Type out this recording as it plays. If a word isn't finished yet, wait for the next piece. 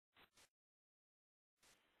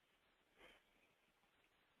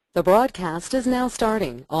The broadcast is now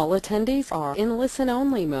starting. All attendees are in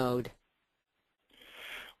listen-only mode.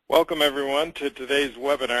 Welcome everyone to today's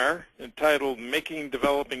webinar entitled Making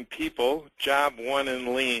Developing People, Job 1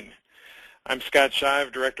 in Lean. I'm Scott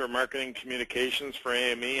Shive, Director of Marketing Communications for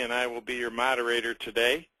AME, and I will be your moderator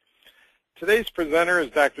today. Today's presenter is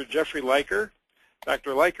Dr. Jeffrey Leiker.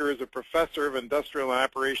 Dr. Leiker is a professor of Industrial and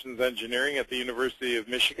Operations Engineering at the University of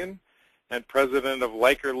Michigan and president of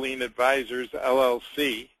Leiker Lean Advisors,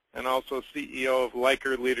 LLC, and also CEO of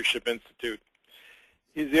Leiker Leadership Institute.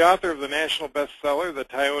 He's the author of the national bestseller, The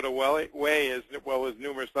Toyota Way, as well as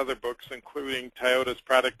numerous other books, including Toyota's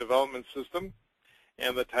Product Development System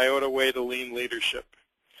and The Toyota Way to Lean Leadership.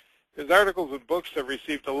 His articles and books have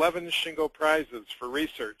received 11 Shingo Prizes for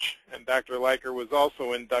research, and Dr. Leiker was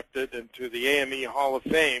also inducted into the AME Hall of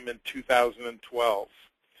Fame in 2012.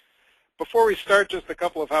 Before we start, just a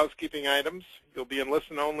couple of housekeeping items. You'll be in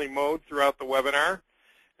listen-only mode throughout the webinar,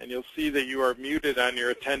 and you'll see that you are muted on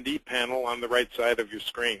your attendee panel on the right side of your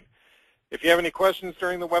screen. If you have any questions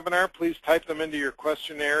during the webinar, please type them into your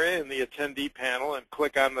question area in the attendee panel and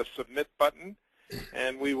click on the Submit button,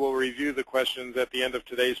 and we will review the questions at the end of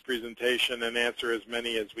today's presentation and answer as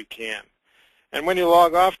many as we can. And when you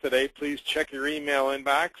log off today, please check your email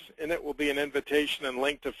inbox. In it will be an invitation and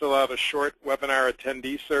link to fill out a short webinar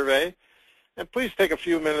attendee survey. And please take a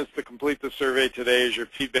few minutes to complete the survey today, as your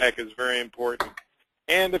feedback is very important.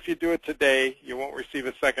 And if you do it today, you won't receive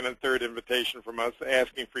a second and third invitation from us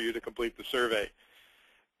asking for you to complete the survey.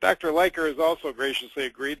 Dr. Leiker has also graciously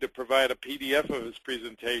agreed to provide a PDF of his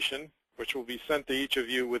presentation, which will be sent to each of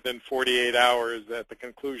you within 48 hours at the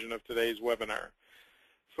conclusion of today's webinar.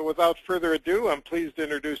 So without further ado, I'm pleased to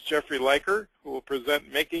introduce Jeffrey Leiker, who will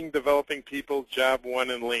present Making Developing People, Job 1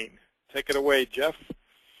 in Lean. Take it away, Jeff.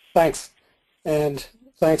 Thanks. And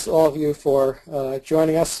thanks all of you for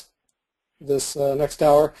joining us this next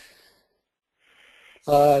hour.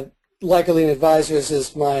 Leiker Lean Advisors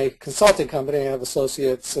is my consulting company. I have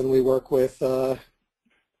associates, and we work with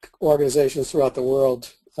organizations throughout the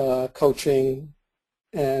world, coaching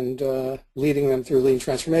and leading them through lean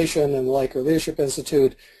transformation. And the Leiker Leadership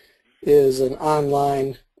Institute is an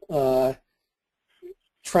online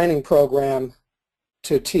training program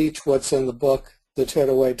to teach what's in the book, The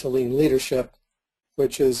Toyota Way to Lean Leadership,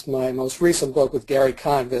 which is my most recent book with Gary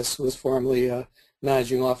Convis, who was formerly a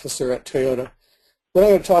managing officer at Toyota. What I'm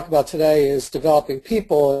going to talk about today is developing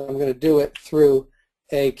people, and I'm going to do it through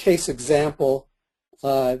a case example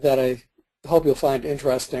that I hope you'll find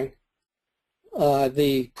interesting.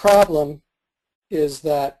 The problem is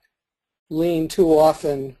that lean too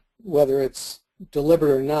often, whether it's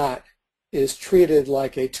deliberate or not, is treated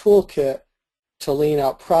like a toolkit to lean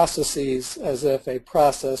out processes as if a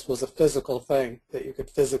process was a physical thing that you could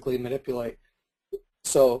physically manipulate.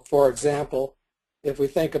 So, for example, if we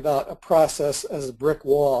think about a process as a brick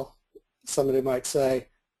wall, somebody might say,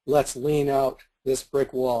 let's lean out this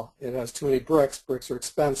brick wall. It has too many bricks. Bricks are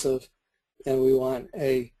expensive, and we want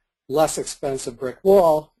a less expensive brick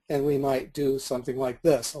wall, and we might do something like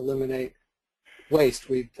this, eliminate waste.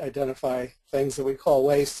 We identify things that we call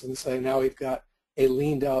waste and say, now we've got a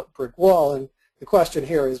leaned out brick wall. And the question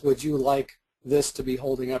here is, would you like this to be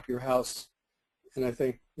holding up your house? And I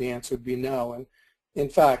think the answer would be no. And in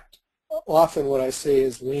fact, often what I see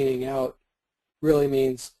is leaning out really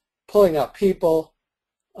means pulling out people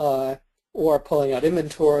or pulling out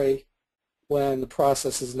inventory when the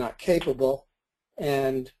process is not capable,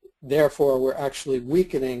 and therefore we're actually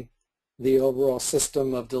weakening the overall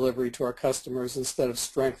system of delivery to our customers instead of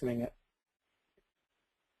strengthening it.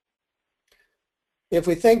 If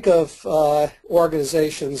we think of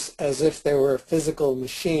organizations as if they were physical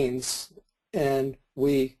machines, and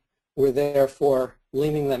we were therefore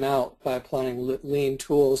leaning them out by applying lean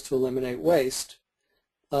tools to eliminate waste,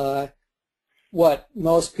 what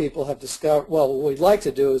most people have discovered, well, what we'd like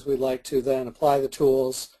to do is we'd like to then apply the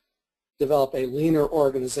tools, develop a leaner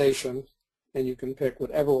organization, and you can pick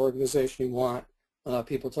whatever organization you want.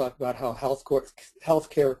 People talk about how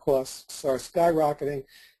healthcare costs are skyrocketing,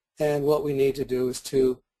 and what we need to do is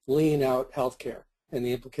to lean out healthcare. And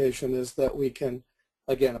the implication is that we can,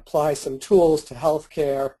 again, apply some tools to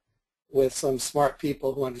healthcare with some smart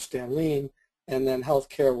people who understand lean, and then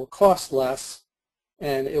healthcare will cost less,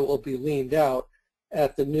 and it will be leaned out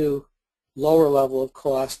at the new lower level of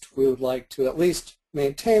cost. We would like to at least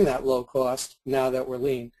maintain that low cost now that we're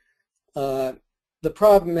lean. The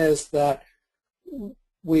problem is that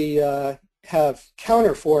we have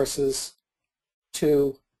counter forces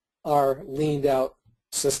to our leaned out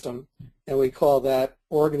system, and we call that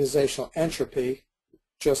organizational entropy,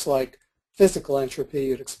 just like physical entropy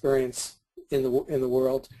you'd experience in the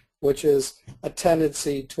world. which is a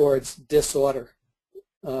tendency towards disorder.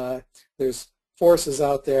 There's forces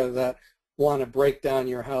out there that want to break down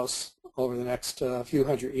your house over the next few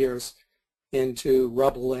hundred years into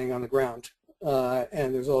rubble laying on the ground.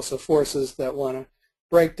 And there's also forces that want to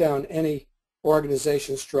break down any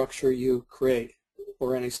organization structure you create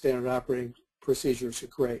or any standard operating procedures you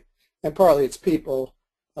create. And partly it's people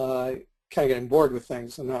kind of getting bored with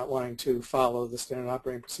things and not wanting to follow the standard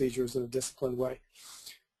operating procedures in a disciplined way.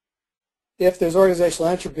 If there's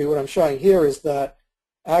organizational entropy, what I'm showing here is that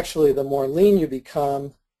actually the more lean you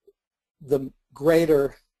become, the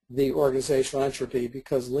greater the organizational entropy,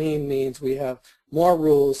 because lean means we have more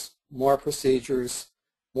rules, more procedures,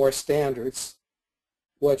 more standards,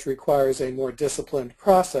 which requires a more disciplined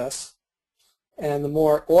process. And the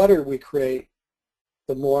more order we create,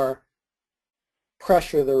 the more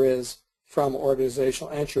pressure there is from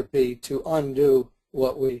organizational entropy to undo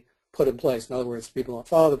what we put in place. In other words, people don't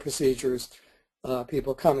follow the procedures,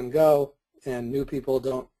 people come and go, and new people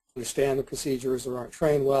don't understand the procedures or aren't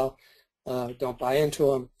trained well, don't buy into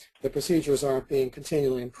them. The procedures aren't being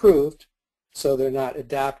continually improved, so they're not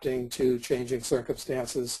adapting to changing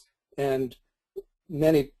circumstances. And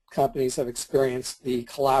many companies have experienced the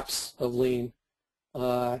collapse of lean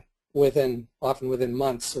often within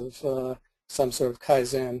months of some sort of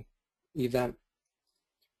kaizen event.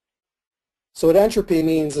 So what entropy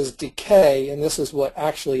means is decay, and this is what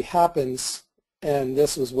actually happens, and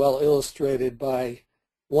this was well illustrated by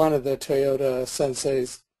one of the Toyota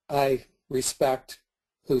senseis I respect,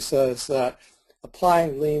 who says that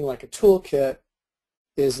applying lean like a toolkit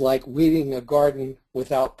is like weeding a garden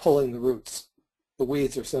without pulling the roots. The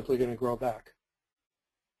weeds are simply going to grow back.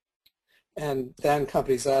 And then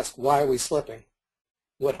companies ask, why are we slipping?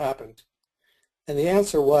 What happened? And the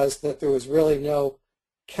answer was that there was really no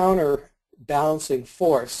counterbalancing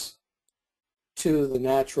force to the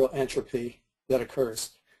natural entropy that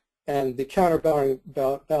occurs. And the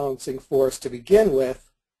counterbalancing force to begin with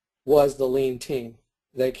was the lean team.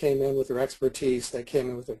 They came in with their expertise, they came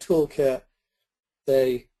in with their toolkit,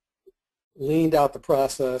 they leaned out the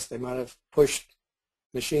process, they might have pushed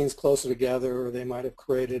machines closer together, or they might have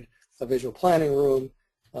created a visual planning room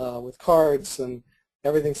with cards and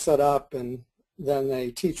everything set up, and then they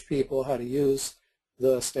teach people how to use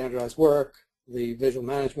the standardized work, the visual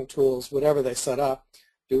management tools, whatever they set up,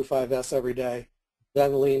 do 5S every day.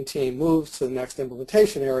 Then the lean team moves to the next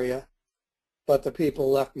implementation area, but the people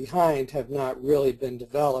left behind have not really been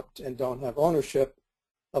developed and don't have ownership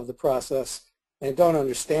of the process and don't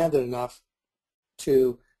understand it enough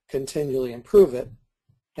to continually improve it,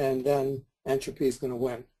 and then entropy is going to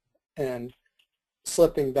win, and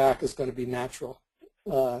slipping back is going to be natural.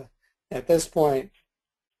 At this point,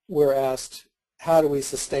 we're asked, how do we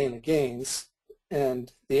sustain the gains?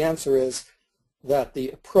 And the answer is that the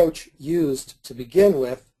approach used to begin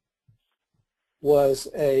with was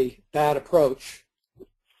a bad approach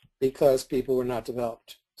because people were not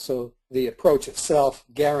developed. So the approach itself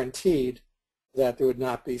guaranteed that there would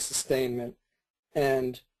not be sustainment.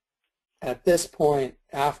 And at this point,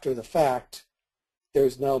 after the fact,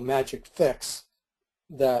 there's no magic fix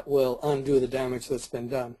that will undo the damage that's been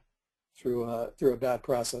done through a bad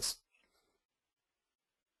process.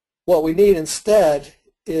 What we need instead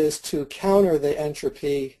is to counter the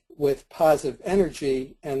entropy with positive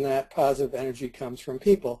energy, and that positive energy comes from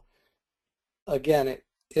people. Again,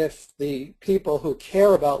 if the people who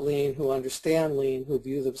care about lean, who understand lean, who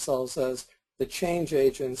view themselves as the change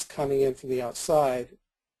agents coming in from the outside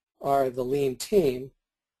are the lean team,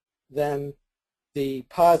 then the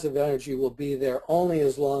positive energy will be there only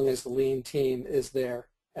as long as the lean team is there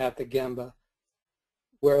at the Gemba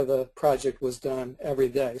where the project was done every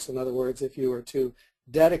day. So in other words, if you were to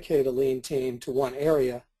dedicate a lean team to one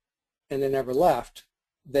area and they never left,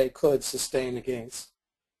 they could sustain the gains.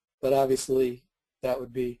 But obviously that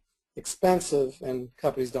would be expensive, and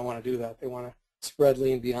companies don't want to do that. They want to spread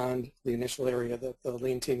lean beyond the initial area that the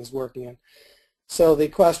lean team is working in. So the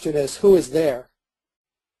question is, who is there?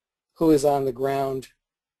 Who is on the ground?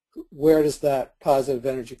 Where does that positive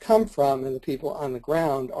energy come from? And the people on the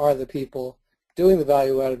ground are the people doing the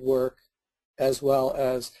value-added work, as well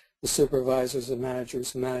as the supervisors and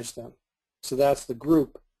managers who manage them. So that's the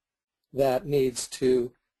group that needs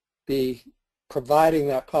to be providing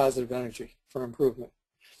that positive energy for improvement.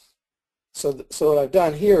 So what I've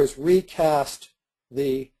done here is recast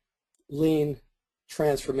the lean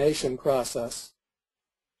transformation process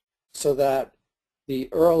so that the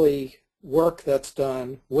early work that's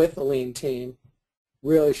done with the lean team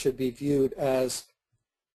really should be viewed as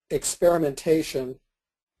experimentation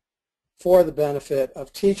for the benefit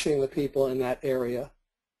of teaching the people in that area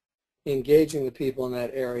engaging the people in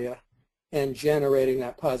that area, and generating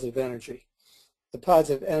that positive energy. The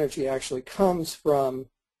positive energy actually comes from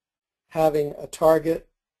having a target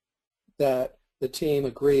that the team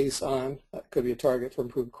agrees on. It could be a target for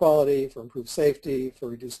improved quality, for improved safety, for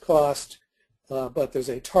reduced cost, but there's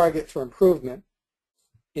a target for improvement.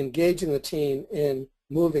 Engaging the team in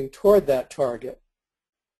moving toward that target,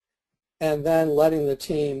 and then letting the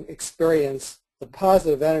team experience the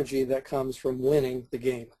positive energy that comes from winning the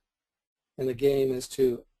game. And the game is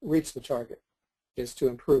to reach the target, is to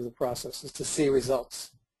improve the process, is to see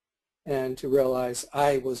results, and to realize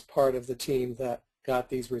I was part of the team that got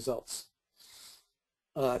these results.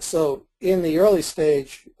 So in the early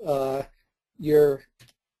stage, you're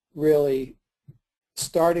really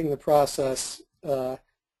starting the process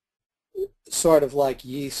sort of like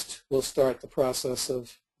yeast will start the process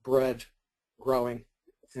of bread growing,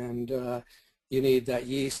 and you need that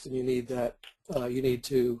yeast, and you need that you need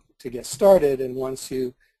to get started. And once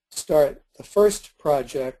you start the first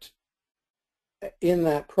project, in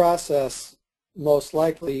that process, most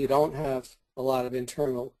likely you don't have a lot of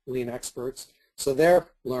internal lean experts, so they're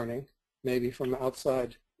learning maybe from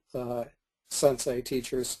outside sensei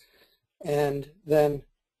teachers, and then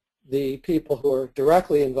the people who are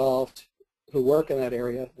directly involved, who work in that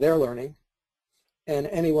area, they're learning. And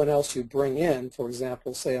anyone else you bring in, for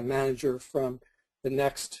example, say a manager from the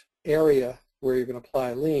next area where you're going to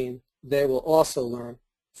apply lean, they will also learn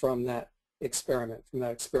from that experiment, from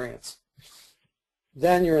that experience.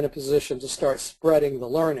 Then you're in a position to start spreading the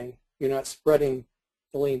learning. You're not spreading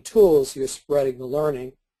the lean tools, you're spreading the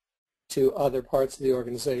learning to other parts of the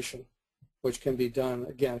organization, which can be done,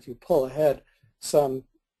 again, if you pull ahead some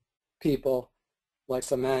people, like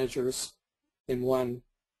some managers. In one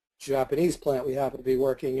Japanese plant, we happen to be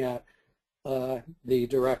working at the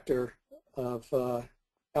director of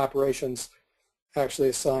operations actually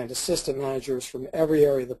assigned assistant managers from every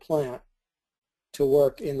area of the plant to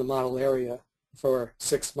work in the model area for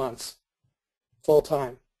 6 months,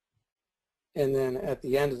 full-time. And then at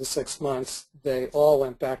the end of the 6 months, they all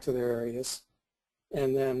went back to their areas.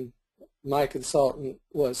 And then my consultant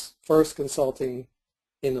was first consulting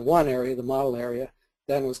in the one area, the model area,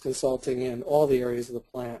 then was consulting in all the areas of the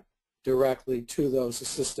plant directly to those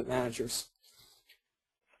assistant managers.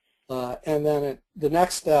 And then the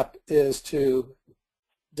next step is to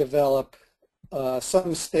develop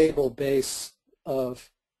some stable base of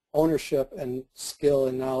ownership and skill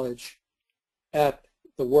and knowledge at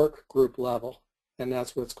the work group level, and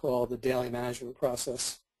that's what's called the daily management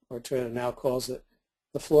process, or Toyota now calls it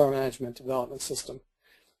the floor management development system.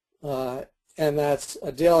 And that's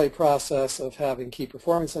a daily process of having key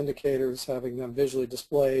performance indicators, having them visually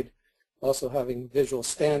displayed, also having visual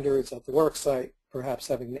standards at the work site, perhaps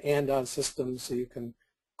having the and-on system so you can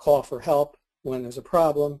call for help when there's a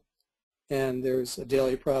problem. And there's a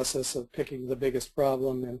daily process of picking the biggest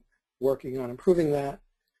problem and working on improving that.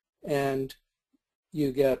 And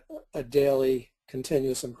you get a daily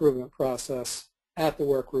continuous improvement process at the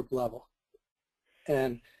work group level.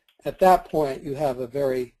 And at that point, you have a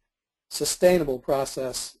very sustainable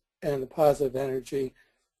process, and the positive energy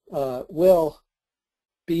will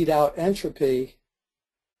beat out entropy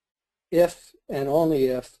if and only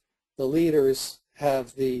if the leaders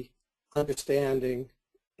have the understanding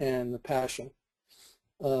and the passion.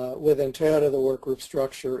 Within Toyota, the work group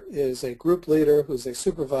structure is a group leader who's a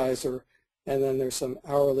supervisor, and then there's some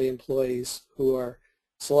hourly employees who are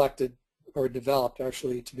selected or developed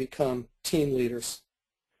actually to become team leaders.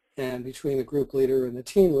 And between the group leader and the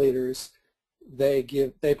team leaders, they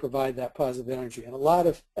provide that positive energy. And a lot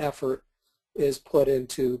of effort is put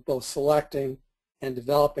into both selecting and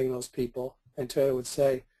developing those people. And Toyota would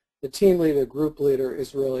say the team leader, group leader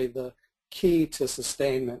is really the key to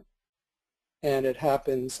sustainment. And it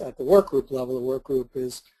happens at the work group level. The work group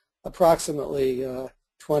is approximately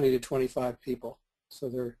 20 to 25 people. So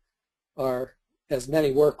there are as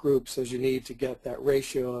many work groups as you need to get that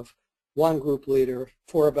ratio of one group leader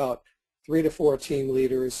for about 3 to 4 team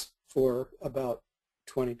leaders for about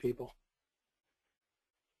 20 people.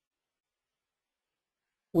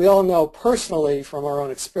 We all know personally from our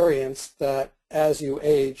own experience that as you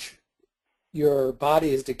age, your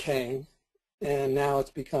body is decaying, and now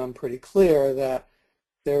it's become pretty clear that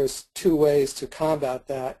there's 2 ways to combat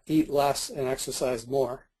that: eat less and exercise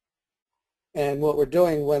more. And what we're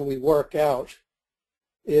doing when we work out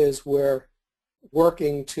is we're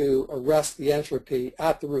working to arrest the entropy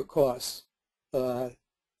at the root cause. You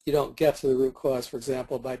don't get to the root cause, for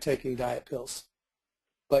example, by taking diet pills,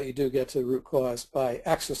 but you do get to the root cause by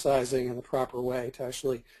exercising in the proper way to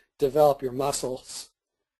actually develop your muscles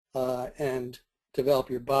and develop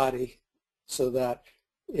your body so that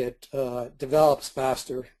it develops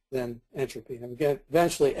faster than entropy. And again,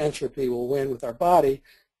 eventually entropy will win with our body.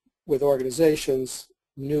 With organizations,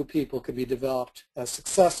 new people can be developed as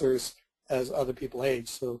successors as other people age,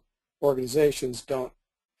 so organizations don't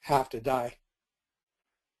have to die.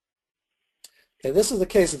 Okay, this is the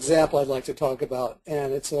case example I'd like to talk about,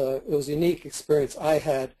 and it was a unique experience I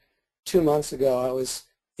had 2 months ago. I was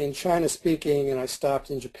in China speaking, and I stopped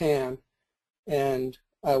in Japan, and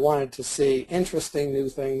I wanted to see interesting new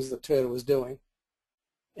things that Toyota was doing.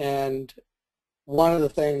 And one of the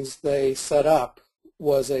things they set up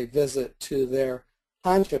was a visit to their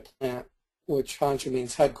Honsha plant, which Honsha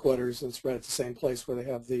means headquarters, and it's right at the same place where they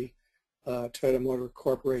have the Toyota Motor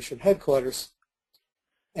Corporation headquarters.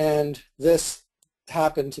 And this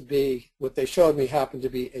happened to be, what they showed me happened to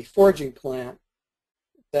be a forging plant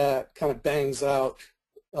that kind of bangs out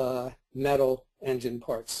metal engine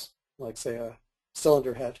parts, like say a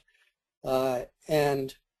cylinder head.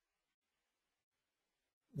 And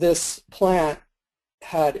this plant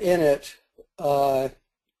had in it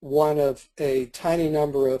one of a tiny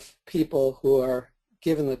number of people who are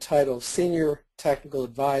given the title of Senior Technical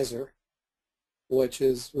Advisor, which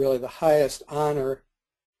is really the highest honor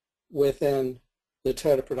within the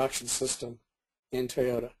Toyota production system in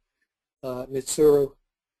Toyota. Mitsuru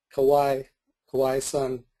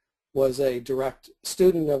Kawai-san was a direct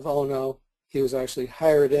student of Ono. He was actually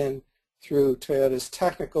hired in through Toyota's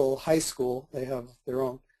technical high school. They have their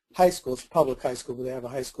own high school. It's a public high school, but they have a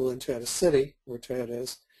high school in Toyota City, where Toyota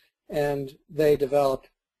is. And they develop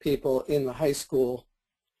people in the high school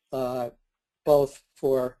both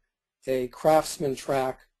for a craftsman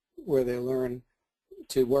track where they learn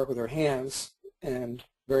to work with their hands and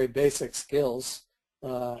very basic skills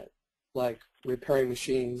like repairing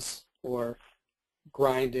machines or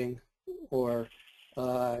grinding or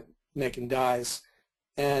making dies.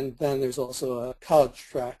 And then there's also a college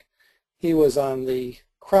track. He was on the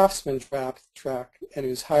craftsman track, and he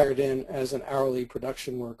was hired in as an hourly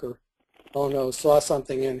production worker. Ono saw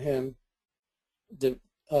something in him,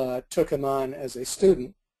 took him on as a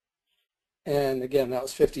student. And again, that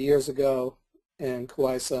was 50 years ago, and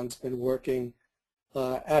Kawai-san's been working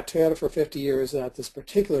at Toyota for 50 years, and at this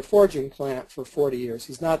particular forging plant for 40 years.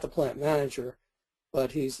 He's not the plant manager,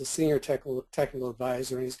 but he's the senior technical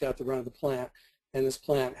advisor, and he's got the run of the plant. And this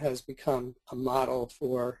plant has become a model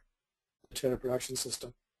for the Toyota production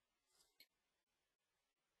system.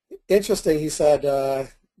 Interesting, he said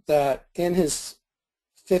that in his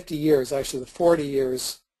 50 years, actually the 40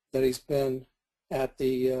 years that he's been at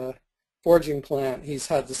the forging plant, he's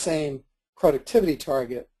had the same productivity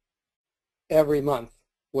target every month,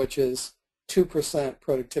 which is 2%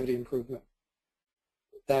 productivity improvement.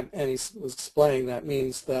 And he was explaining that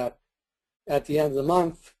means that at the end of the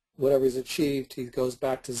month, whatever he's achieved, he goes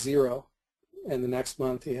back to 0, and the next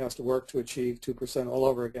month he has to work to achieve 2% all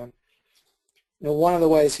over again. Now, one of the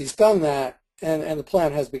ways he's done that, and the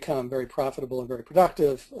plant has become very profitable and very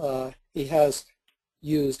productive, he has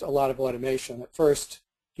used a lot of automation. At first,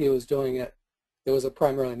 he was doing it, it was a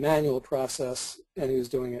primarily manual process, and he was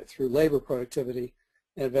doing it through labor productivity,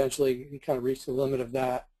 and eventually he kind of reached the limit of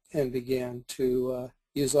that and began to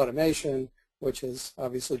use automation, which has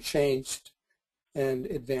obviously changed and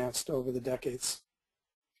advanced over the decades.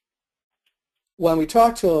 When we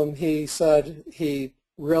talked to him, he said he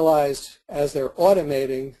realized as they're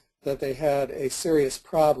automating that they had a serious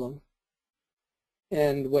problem.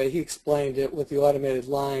 And the way he explained it with the automated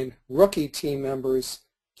line, rookie team members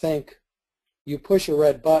think you push a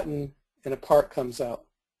red button and a part comes out.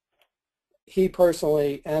 He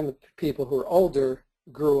personally and the people who are older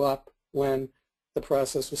grew up when the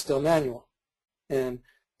process was still manual, and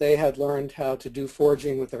they had learned how to do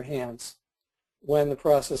forging with their hands. When the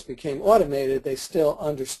process became automated, they still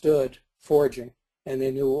understood forging, and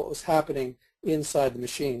they knew what was happening inside the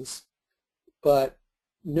machines. But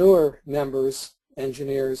newer members,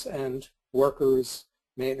 engineers and workers,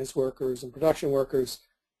 maintenance workers and production workers,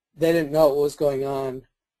 they didn't know what was going on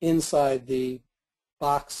inside the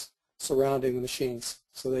box surrounding the machines.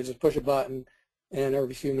 So they just push a button, and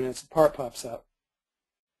every few minutes a part pops out.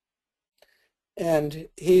 And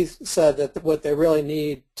he said that what they really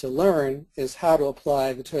need to learn is how to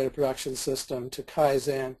apply the Toyota production system to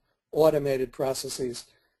kaizen automated processes.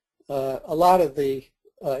 A lot of the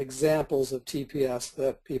examples of TPS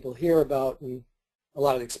that people hear about, and a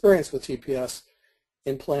lot of experience with TPS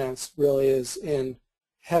in plants really is in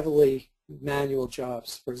heavily manual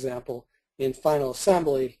jobs. For example, in final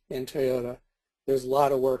assembly in Toyota, there's a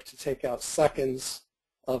lot of work to take out seconds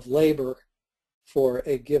of labor for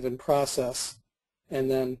a given process, and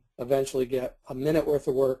then eventually get a minute worth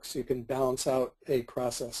of work so you can balance out a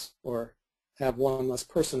process or have one less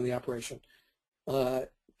person in the operation.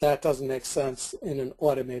 That doesn't make sense in an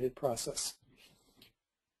automated process.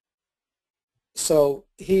 So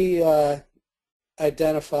he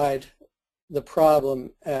identified the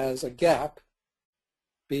problem as a gap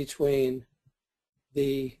between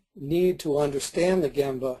the need to understand the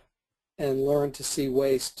Gemba and learn to see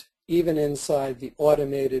waste even inside the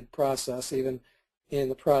automated process, even in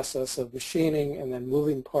the process of machining and then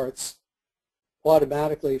moving parts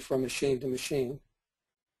automatically from machine to machine,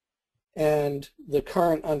 and the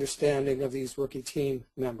current understanding of these rookie team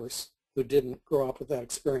members who didn't grow up with that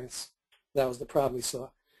experience. That was the problem we saw.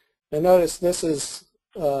 And notice this is,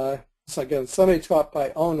 so again, somebody taught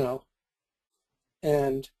by Ono,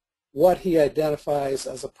 and what he identifies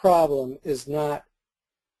as a problem is not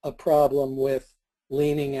a problem with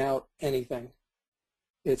leaning out anything.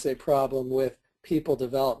 It's a problem with people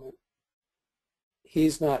development.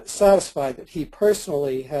 He's not satisfied that he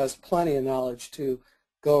personally has plenty of knowledge to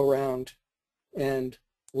go around and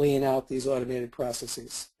lean out these automated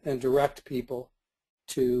processes and direct people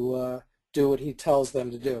to do what he tells them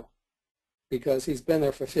to do, because he's been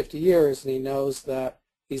there for 50 years and he knows that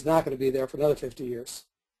he's not going to be there for another 50 years.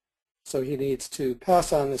 So he needs to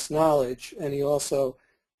pass on this knowledge, and he also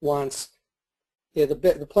wants,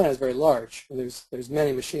 the plant is very large, and there's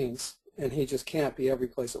many machines, and he just can't be every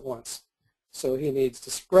place at once. So he needs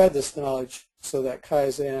to spread this knowledge so that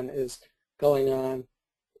Kaizen is going on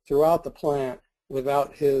throughout the plant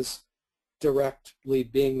without his directly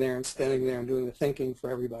being there and standing there and doing the thinking for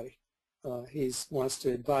everybody. He wants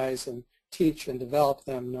to advise and teach and develop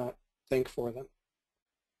them, not think for them.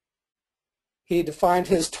 He defined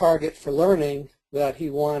his target for learning that he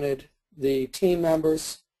wanted the team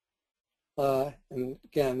members, and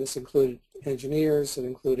again, this included engineers, it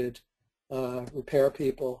included repair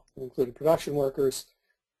people, it included production workers,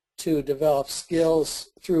 to develop skills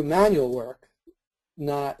through manual work,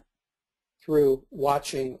 not through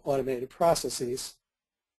watching automated processes,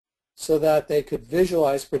 so that they could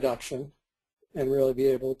visualize production and really be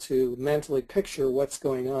able to mentally picture what's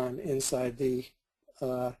going on inside the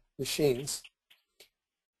machines.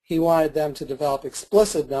 He wanted them to develop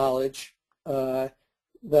explicit knowledge,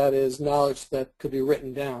 that is knowledge that could be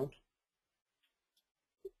written down,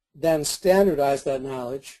 then standardize that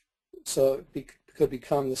knowledge so it could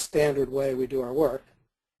become the standard way we do our work,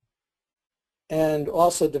 and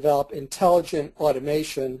also develop intelligent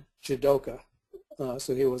automation, judoka.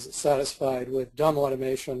 So he wasn't satisfied with dumb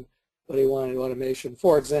automation, but he wanted automation,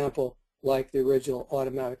 for example, like the original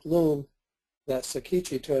automatic loom that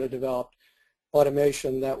Sakichi Toyota developed,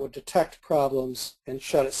 automation that would detect problems and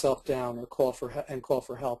shut itself down or call for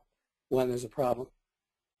help when there's a problem.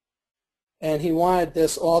 And he wanted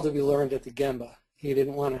this all to be learned at the Gemba. He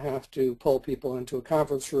didn't want to have to pull people into a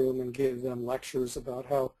conference room and give them lectures about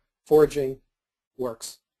how forging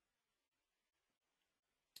works.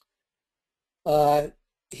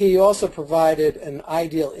 He also provided an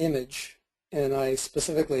ideal image, and I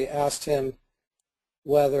specifically asked him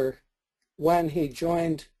whether when he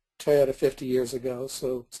joined Toyota 50 years ago,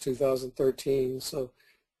 so it's 2013, so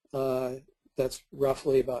that's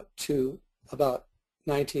roughly about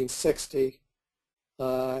 1960,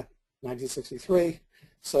 1963.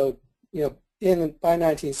 So, you know, by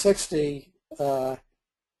 1960,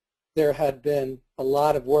 there had been a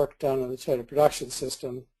lot of work done on the Toyota production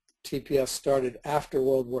system. TPS started after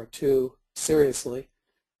World War II, seriously.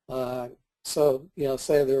 So, you know,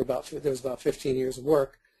 say there was about 15 years of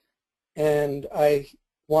work, and I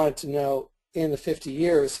wanted to know, in the 50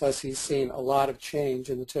 years, has he seen a lot of change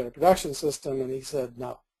in the Toyota production system? And he said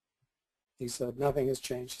no. He said nothing has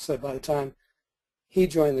changed. He said by the time he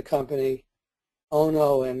joined the company,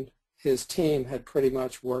 Ono and his team had pretty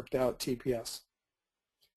much worked out TPS.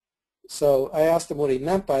 So I asked him what he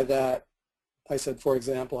meant by that. I said, for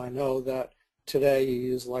example, I know that today you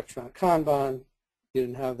use electronic kanban. You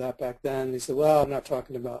didn't have that back then. He said, well, I'm not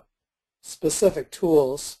talking about specific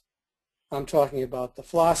tools. I'm talking about the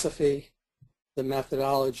philosophy, the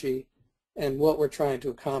methodology, and what we're trying to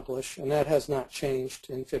accomplish, and that has not changed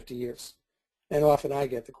in 50 years. And often I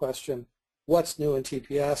get the question, what's new in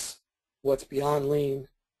TPS? What's beyond lean?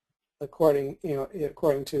 According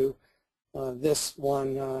to this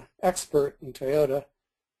one expert in Toyota,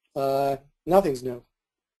 nothing's new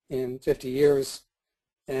in 50 years,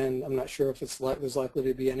 and I'm not sure if there's likely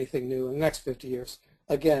to be anything new in the next 50 years.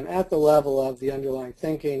 Again, at the level of the underlying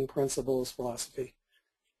thinking, principles, philosophy.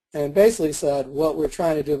 And basically said what we're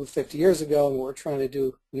trying to do 50 years ago and what we're trying to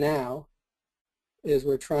do now is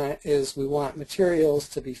we want materials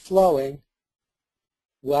to be flowing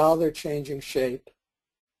while they're changing shape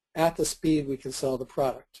at the speed we can sell the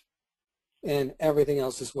product. And everything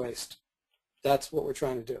else is waste. That's what we're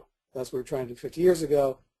trying to do. That's what we're trying to do 50 years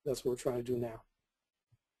ago. That's what we're trying to do now.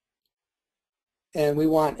 And we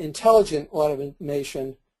want intelligent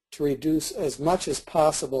automation to reduce as much as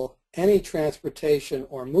possible any transportation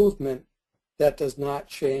or movement that does not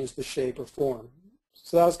change the shape or form.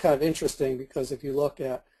 So that was kind of interesting, because if you look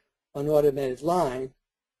at an automated line,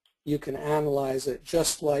 you can analyze it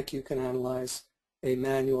just like you can analyze a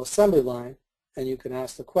manual assembly line, and you can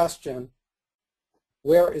ask the question,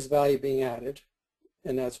 where is value being added?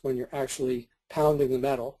 And that's when you're actually pounding the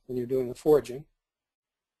metal, when you're doing the forging.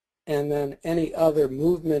 And then any other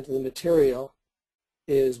movement of the material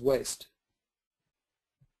is waste.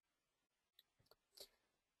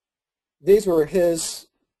 These were his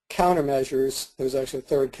countermeasures. There's actually a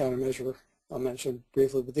third countermeasure I'll mention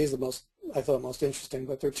briefly, but these are the most, I thought, most interesting.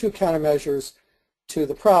 But there are two countermeasures to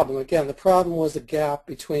the problem. Again, the problem was a gap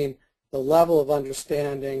between the level of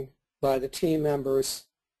understanding by the team members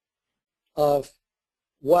of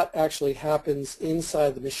what actually happens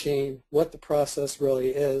inside the machine, what the process really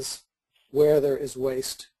is, where there is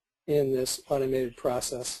waste in this automated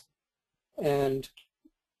process, and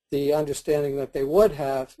the understanding that they would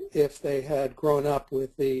have if they had grown up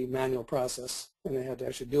with the manual process and they had to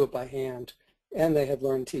actually do it by hand, and they had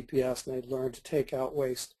learned TPS and they'd learned to take out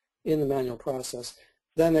waste in the manual process.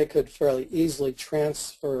 Then they could fairly easily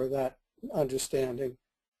transfer that understanding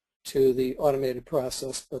to the automated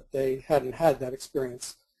process, but they hadn't had that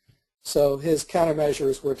experience. So his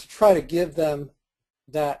countermeasures were to try to give them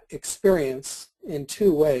that experience in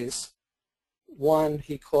two ways. One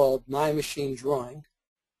he called my machine drawing,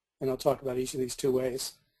 and I'll talk about each of these two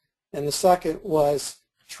ways. And the second was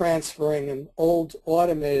transferring an old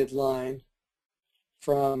automated line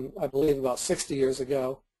from, I believe, about 60 years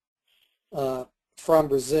ago from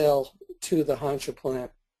Brazil to the Hansha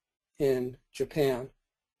plant in Japan,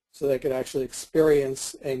 so they could actually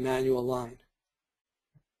experience a manual line.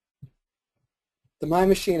 The My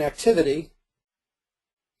Machine activity,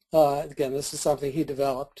 again, this is something he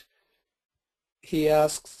developed. He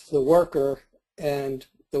asks the worker, and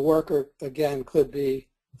the worker, again, could be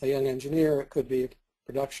a young engineer, it could be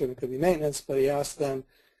production, it could be maintenance, but he asks them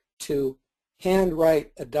to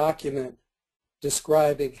handwrite a document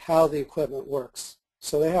describing how the equipment works.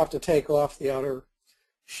 So they have to take off the outer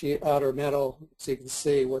metal so you can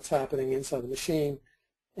see what's happening inside the machine,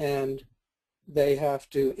 and they have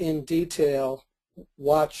to, in detail,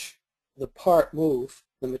 watch the part move,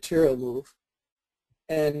 the material move,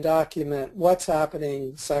 and document what's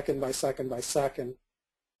happening second by second by second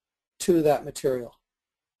to that material,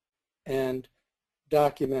 and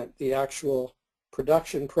document the actual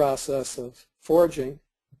production process of forging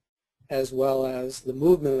as well as the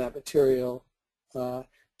movement of that material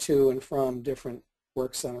to and from different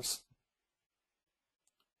work centers.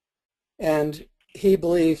 And he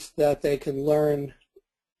believes that they can learn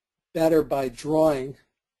better by drawing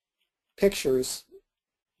pictures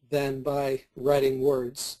than by writing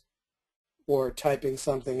words or typing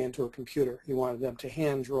something into a computer. He wanted them to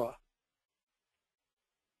hand draw.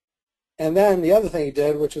 And then the other thing he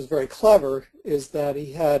did, which was very clever, is that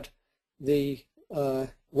he had the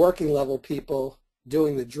working level people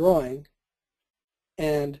doing the drawing,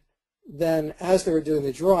 and then as they were doing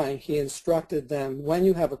the drawing, he instructed them, when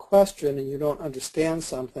you have a question and you don't understand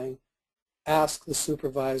something, ask the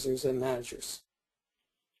supervisors and managers.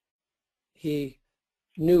 He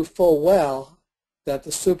knew full well that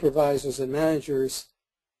the supervisors and managers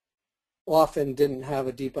often didn't have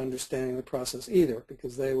a deep understanding of the process either,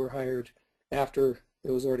 because they were hired after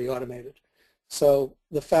it was already automated. So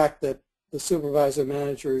the fact that the supervisor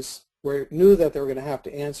managers knew that they were going to have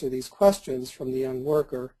to answer these questions from the young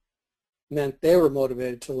worker meant they were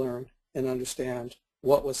motivated to learn and understand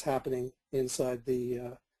what was happening inside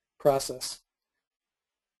the process.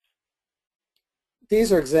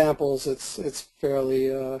 These are examples. It's fairly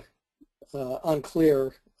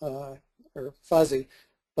unclear or fuzzy,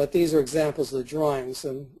 but these are examples of the drawings,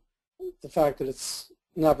 and the fact that it's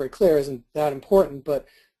not very clear isn't that important, but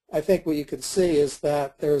I think what you can see is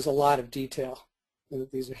that there's a lot of detail, and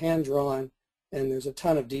that these are hand-drawn, and there's a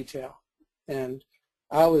ton of detail. And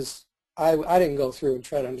I didn't go through and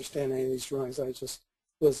try to understand any of these drawings. I just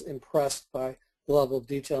was impressed by the level of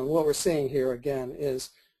detail. And what we're seeing here, again, is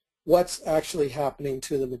what's actually happening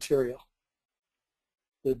to the material.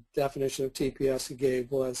 The definition of TPS he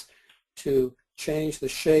gave was to change the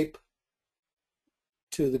shape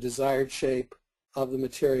to the desired shape of the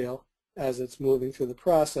material as it's moving through the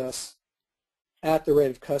process at the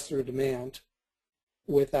rate of customer demand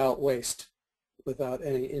without waste, without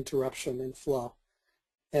any interruption in flow.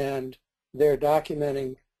 And they're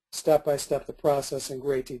documenting step by step the process in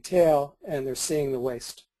great detail, and they're seeing the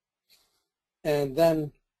waste. And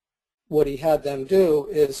then what he had them do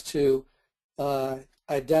is to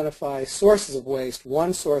identify sources of waste.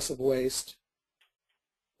 One source of waste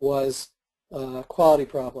was quality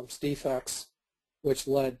problems, defects, which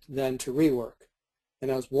led then to rework.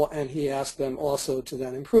 And he asked them also to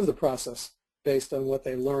then improve the process based on what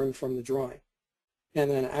they learned from the drawing,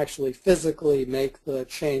 and then actually physically make the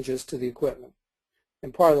changes to the equipment.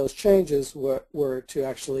 And part of those changes were to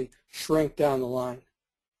actually shrink down the line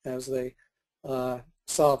as they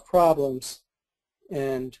solved problems,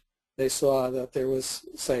 and they saw that there was,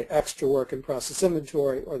 say, extra work in process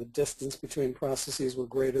inventory, or the distance between processes were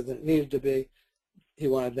greater than it needed to be. He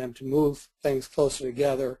wanted them to move things closer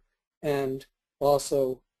together and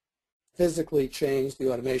also physically change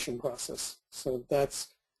the automation process. So that's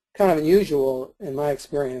kind of unusual in my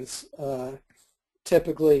experience.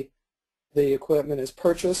 Typically, the equipment is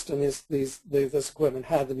purchased, and this equipment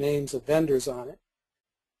had the names of vendors on it.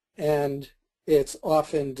 And it's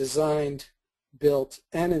often designed, built,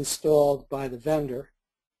 and installed by the vendor.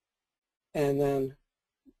 And then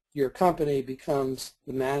your company becomes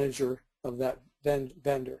the manager of that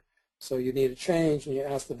vendor. So you need a change, and you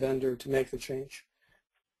ask the vendor to make the change.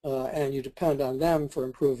 And you depend on them for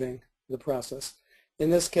improving the process. In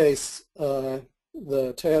this case, the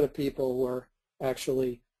Toyota people were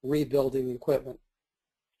actually rebuilding the equipment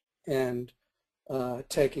and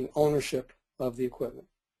taking ownership of the equipment.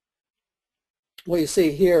 What you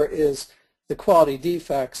see here is the quality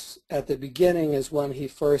defects. At the beginning is when he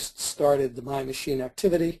first started the My Machine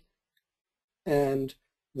activity, and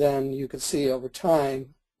then you could see over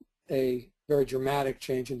time a very dramatic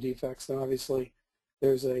change in defects. And obviously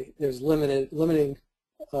there's limiting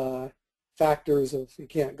factors of you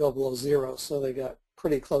can't go below 0, so they got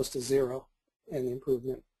pretty close to 0, and the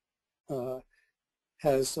improvement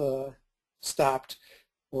has stopped,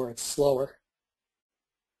 or it's slower.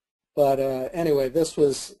 But anyway, this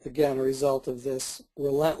was, again, a result of this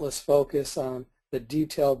relentless focus on the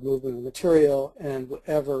detailed movement of material, and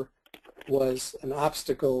whatever was an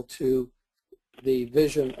obstacle to the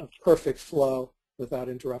vision of perfect flow without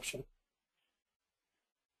interruption.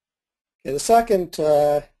 Okay, the second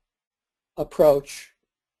approach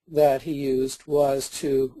that he used was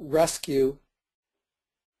to rescue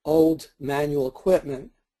old manual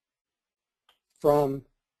equipment from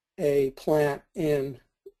a plant in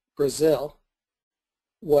Brazil,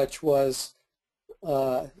 which was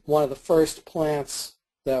one of the first plants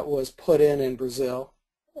that was put in Brazil.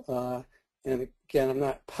 And again, I'm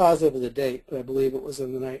not positive of the date, but I believe it was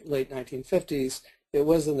in the late 1950s. It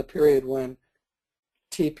was in the period when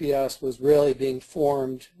TPS was really being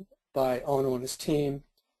formed by Ono and his team.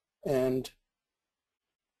 And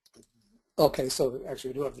okay, so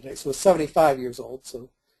actually we do have the date. So it was 75 years old, so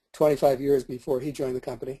 25 years before he joined the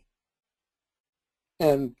company.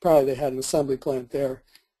 And probably they had an assembly plant there,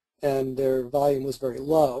 and their volume was very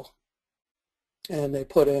low. And they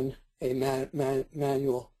put in a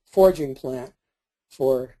manual forging plant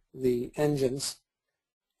for the engines.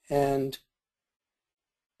 And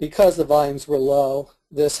because the volumes were low,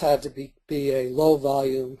 this had to be a low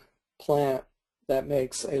volume plant that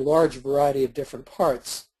makes a large variety of different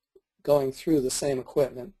parts going through the same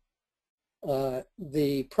equipment.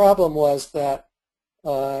 The problem was that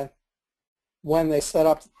when they set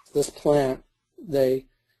up this plant, they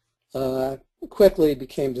quickly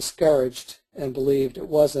became discouraged and believed it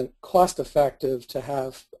wasn't cost effective to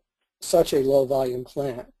have such a low volume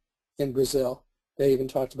plant in Brazil. They even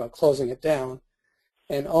talked about closing it down.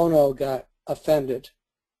 And Ono got offended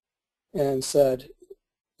and said,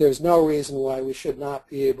 there's no reason why we should not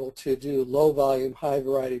be able to do low volume, high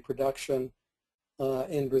variety production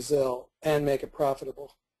in Brazil and make it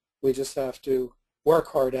profitable. We just have to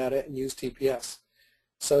work hard at it and use TPS.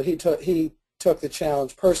 So he took the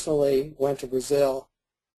challenge personally, went to Brazil,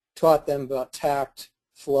 taught them about tact,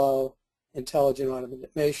 flow, intelligent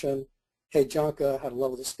automation, Junka, how to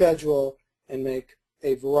level the schedule and make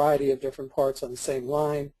a variety of different parts on the same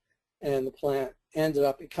line. And the plant ended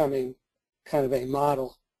up becoming kind of a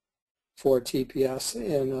model for TPS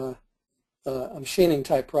in a machining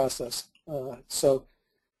type process. So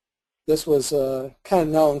this was kind of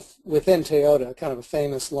known within Toyota, kind of a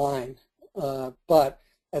famous line. But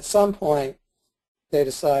at some point, they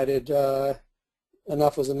decided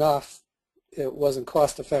enough was enough. It wasn't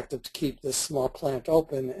cost effective to keep this small plant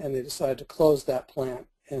open, and they decided to close that plant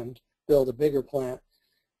and build a bigger plant.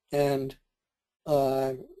 And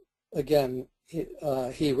again,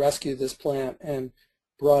 he rescued this plant and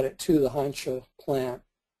brought it to the Hansha plant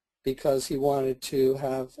because he wanted to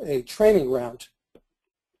have a training ground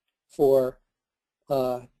for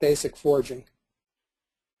basic forging.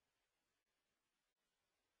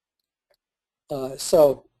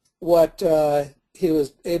 So what he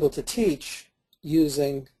was able to teach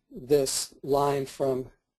using this line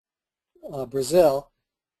from Brazil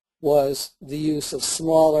was the use of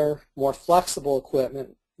smaller, more flexible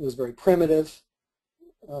equipment. It was very primitive,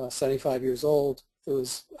 75 years old. It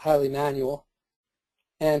was highly manual.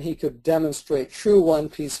 And he could demonstrate true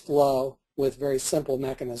one-piece flow with very simple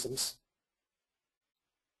mechanisms.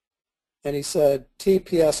 And he said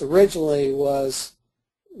TPS originally was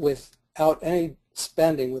without any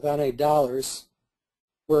spending, without any dollars,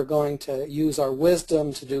 we're going to use our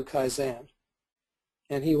wisdom to do kaizen.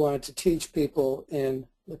 And he wanted to teach people in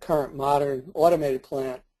the current modern automated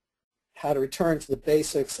plant how to return to the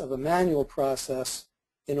basics of a manual process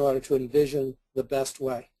in order to envision the best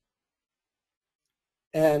way.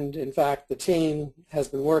 And in fact, the team has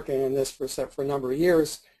been working on this for a number of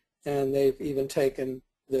years, and they've even taken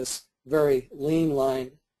this very lean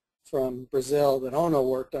line from Brazil that Ono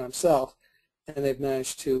worked on himself, and they've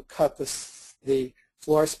managed to cut the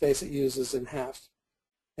floor space it uses in half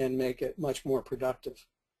and make it much more productive.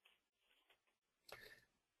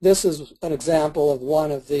 This is an example of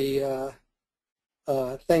one of the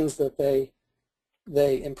things that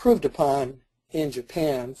they improved upon in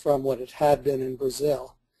Japan from what it had been in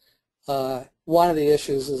Brazil. One of the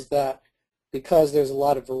issues is that because there's a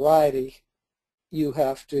lot of variety, you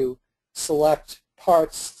have to select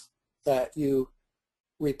parts that you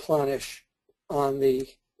replenish on the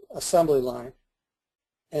assembly line,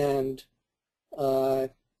 and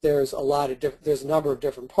there's a number of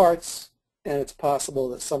different parts, and it's possible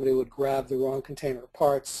that somebody would grab the wrong container of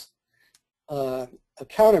parts. A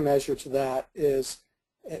countermeasure to that is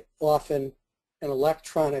often an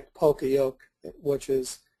electronic polka yoke, which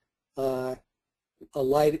is a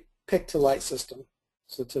pick-to-light system.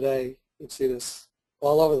 So today you see this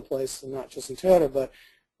all over the place, and not just in Toyota, but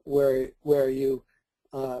where you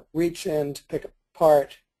reach in to pick a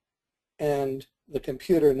part, and the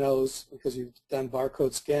computer knows, because you've done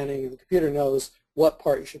barcode scanning, the computer knows what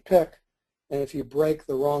part you should pick. And if you break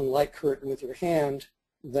the wrong light curtain with your hand,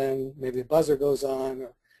 then maybe a buzzer goes on,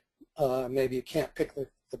 or maybe you can't pick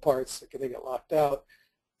the parts, they get locked out.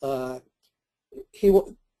 They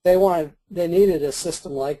needed a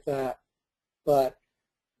system like that, but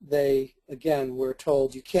they, again, were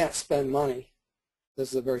told you can't spend money. This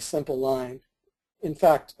is a very simple line. In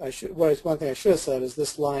fact, one thing I should have said is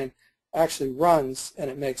this line actually runs and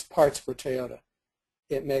it makes parts for Toyota.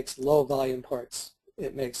 It makes low volume parts.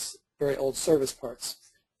 It makes very old service parts,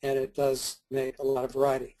 and it does make a lot of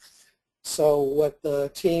variety. So what the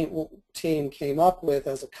team came up with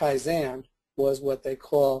as a kaizen was what they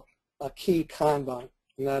call a key kanban,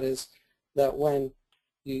 and that is that when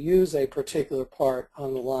you use a particular part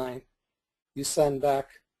on the line, you send back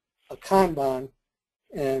a kanban,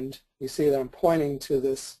 and you see that I'm pointing to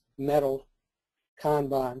this metal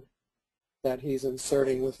kanban that he's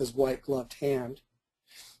inserting with his white gloved hand.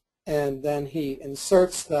 And then he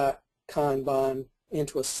inserts that kanban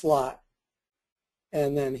into a slot,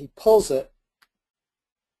 and then he pulls it,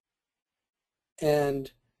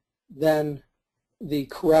 and then the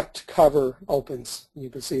correct cover opens. You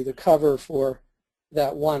can see the cover for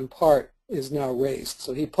that one part is now raised.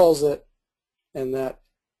 So he pulls it, and that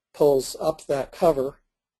pulls up that cover,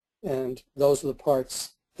 and those are the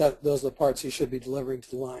parts you should be delivering to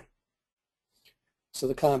the line. So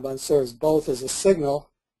the kanban serves both as a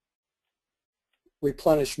signal,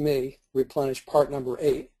 replenish me, replenish part number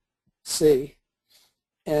 8C,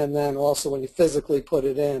 and then also when you physically put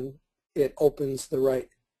it in, it opens the right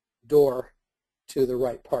door to the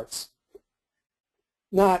right parts.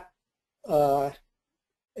 Not a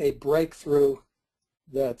breakthrough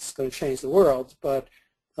that's going to change the world, but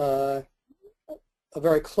a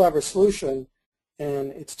very clever solution,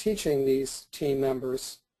 and it's teaching these team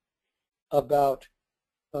members about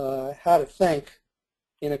how to think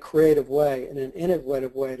in a creative way, in an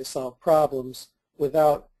innovative way to solve problems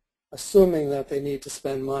without assuming that they need to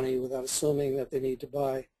spend money, without assuming that they need to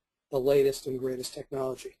buy the latest and greatest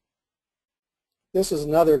technology. This is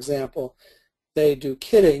another example. They do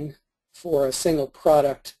kitting for a single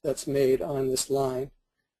product that's made on this line.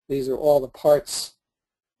 These are all the parts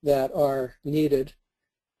that are needed,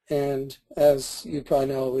 and as you probably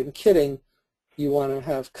know, in kitting you want to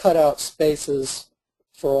have cutout spaces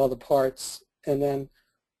for all the parts, and then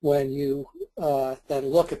when you then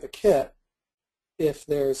look at the kit, if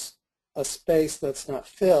there's a space that's not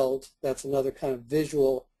filled, that's another kind of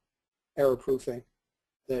visual error proofing,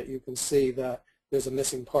 that you can see that there's a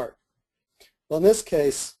missing part. Well, in this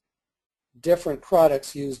case, different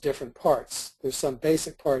products use different parts. There's some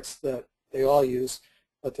basic parts that they all use,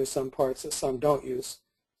 but there's some parts that some don't use.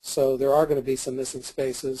 So there are going to be some missing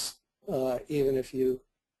spaces, even if you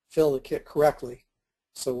fill the kit correctly.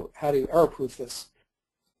 So how do you error-proof this?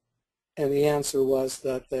 And the answer was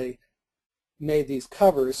that they made these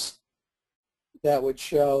covers that would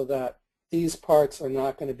show that these parts are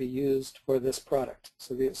not going to be used for this product.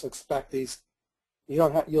 So expect these. You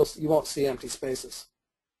won't see empty spaces.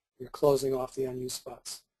 You're closing off the unused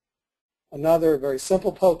spots. Another very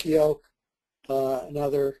simple poke yoke,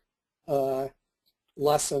 another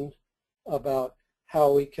lesson about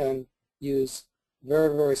how we can use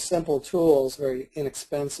very, very simple tools, very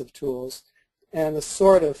inexpensive tools, and the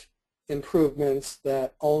sort of improvements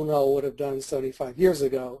that Ono would have done 75 years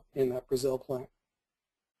ago in that Brazil plant.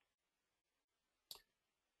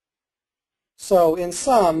 So in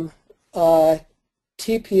sum,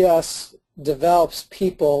 TPS develops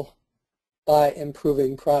people by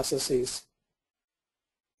improving processes.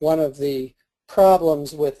 One of the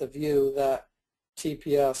problems with the view that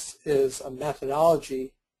TPS is a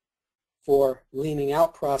methodology for leaning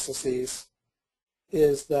out processes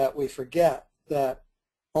is that we forget that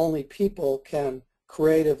only people can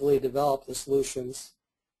creatively develop the solutions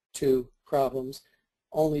to problems.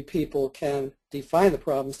 Only people can define the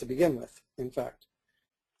problems to begin with, in fact.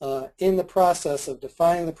 In the process of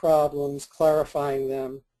defining the problems, clarifying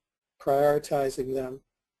them, prioritizing them,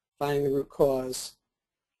 finding the root cause,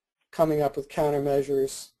 coming up with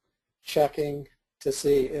countermeasures, checking to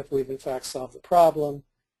see if we've in fact solved the problem,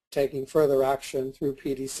 taking further action through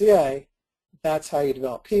PDCA, that's how you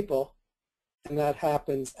develop people, and that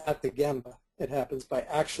happens at the Gemba. It happens by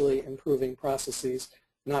actually improving processes,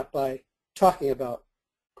 not by talking about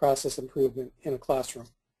process improvement in a classroom.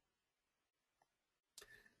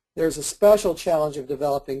 There's a special challenge of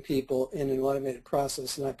developing people in an automated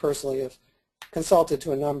process, and I personally have consulted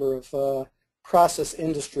to a number of process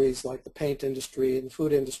industries like the paint industry and the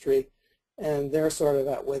food industry, and they're sort of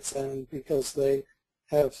at wit's end because they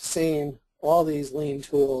have seen all these lean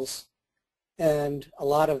tools, and a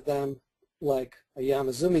lot of them, like a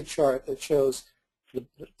Yamazumi chart that shows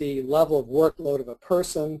the level of workload of a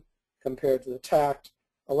person compared to the tact,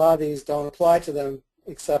 a lot of these don't apply to them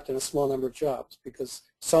except in a small number of jobs because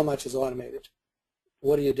so much is automated.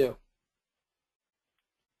 What do you do?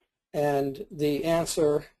 And the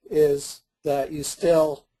answer is that you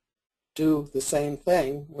still do the same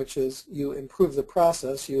thing, which is you improve the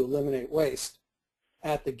process, you eliminate waste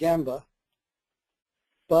at the Gemba,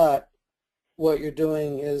 but what you're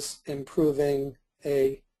doing is improving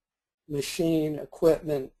a machine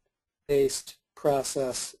equipment-based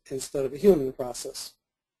process instead of a human process.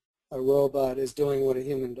 A robot is doing what a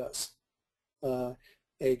human does.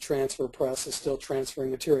 A transfer press is still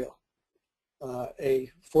transferring material.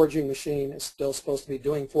 A forging machine is still supposed to be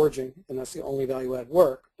doing forging, and that's the only value-added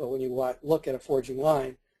work. But when you look at a forging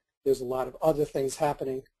line, there's a lot of other things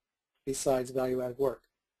happening besides value-added work.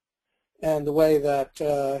 And the way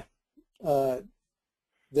that in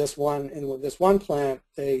this one plant,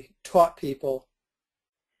 they taught people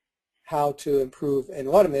how to improve an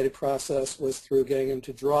automated process was through getting them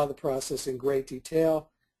to draw the process in great detail,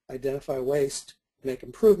 identify waste, make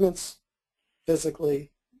improvements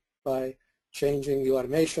physically by changing the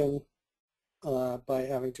automation, by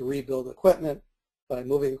having to rebuild equipment, by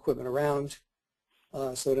moving equipment around.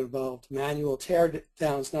 So it involved manual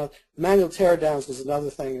tear-downs. Now, manual tear-downs was another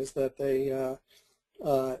thing, is that they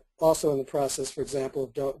also in the process, for example,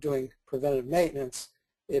 of doing preventative maintenance,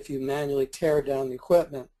 if you manually tear down the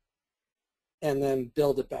equipment and then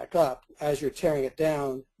build it back up, as you're tearing it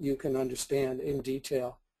down, you can understand in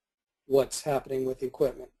detail what's happening with the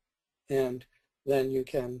equipment. And then you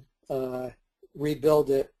can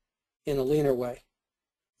rebuild it in a leaner way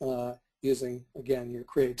using, again, your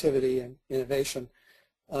creativity and innovation.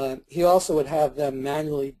 He also would have them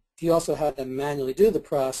manually, do the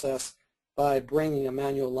process by bringing a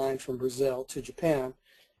manual line from Brazil to Japan.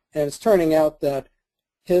 And it's turning out that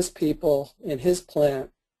his people in his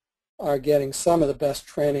plant are getting some of the best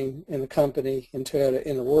training in the company, in Toyota,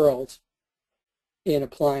 in the world in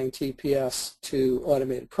applying TPS to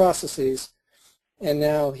automated processes. And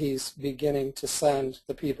now he's beginning to send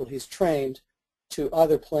the people he's trained to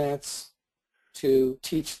other plants to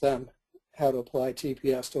teach them how to apply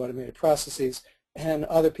TPS to automated processes. And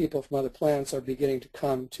other people from other plants are beginning to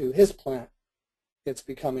come to his plant. It's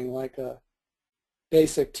becoming like a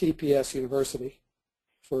basic TPS university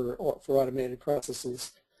for automated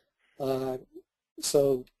processes.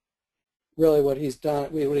 So really what he's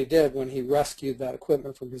done, what he did when he rescued that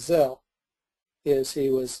equipment from Brazil is he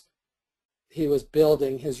was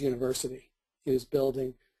building his university. He was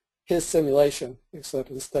building his simulation, except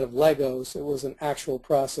instead of Legos, it was an actual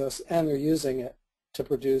process, and they're using it to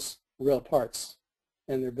produce real parts.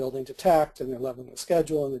 and they're building to tact, and they're leveling the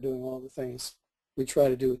schedule, and they're doing all the things we try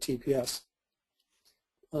to do with TPS.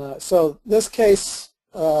 So this case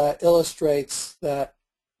illustrates that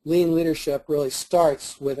lean leadership really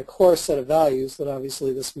starts with a core set of values that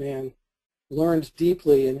obviously this man learned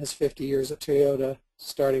deeply in his 50 years at Toyota,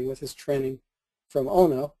 starting with his training from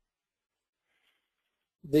Ono.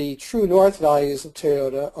 The true north values of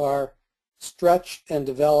Toyota are stretch and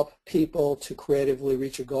develop people to creatively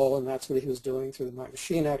reach a goal, and that's what he was doing through the My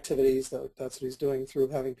Machine activities. That's what he's doing through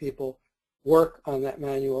having people work on that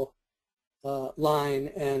manual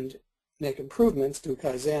line and make improvements, do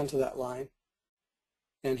kaizen to that line.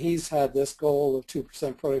 And he's had this goal of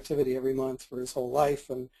 2% productivity every month for his whole life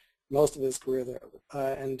and most of his career there.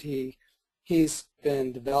 And he's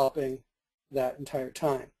been developing that entire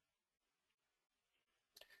time.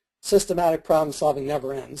 Systematic problem solving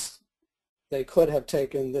never ends. They could have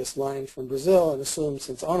taken this line from Brazil and assumed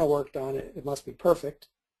since Ono worked on it, it must be perfect.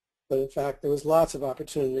 But in fact, there was lots of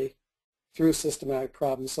opportunity through systematic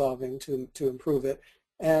problem solving to improve it.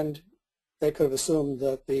 And they could have assumed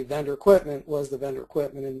that the vendor equipment was the vendor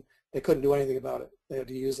equipment and they couldn't do anything about it. They had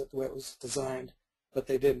to use it the way it was designed, but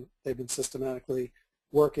they didn't. They've been systematically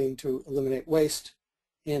working to eliminate waste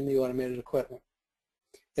in the automated equipment.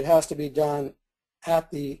 It has to be done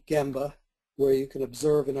at the Gemba, where you can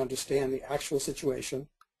observe and understand the actual situation.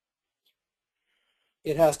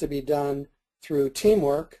 It has to be done through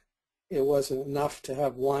teamwork. It wasn't enough to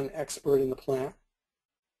have one expert in the plant,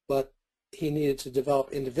 but he needed to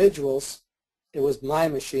develop individuals. It was my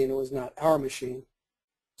machine, it was not our machine.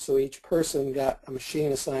 So each person got a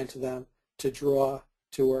machine assigned to them to draw,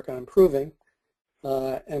 to work on improving,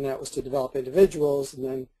 and that was to develop individuals. And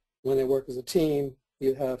then when they work as a team,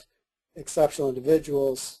 you have exceptional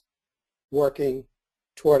individuals working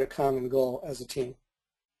toward a common goal as a team.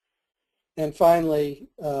 And finally,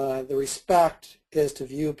 the respect is to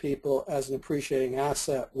view people as an appreciating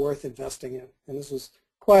asset worth investing in. And this was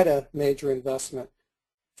quite a major investment,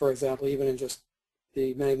 for example, even in just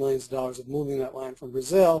the many millions of dollars of moving that line from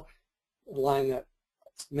Brazil, a line that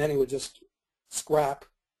many would just scrap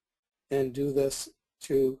and do this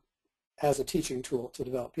as a teaching tool to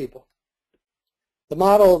develop people. The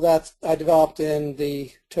model that I developed in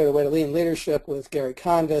the Toyota Way to Lean Leadership with Gary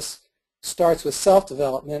Convis starts with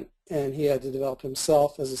self-development, and he had to develop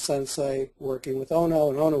himself as a sensei working with Ono,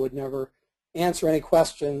 and Ono would never answer any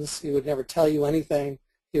questions. He would never tell you anything.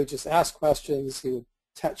 He would just ask questions. He would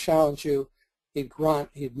challenge you. He'd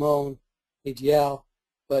grunt. He'd moan. He'd yell.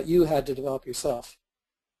 But you had to develop yourself.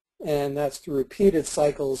 And that's through repeated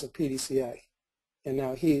cycles of PDCA. And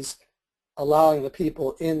now he's allowing the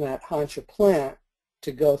people in that Hansha plant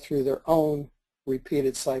to go through their own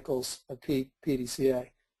repeated cycles of PDCA.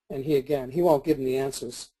 And he won't give them the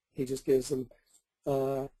answers. He just gives them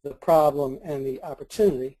the problem and the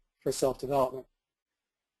opportunity for self-development.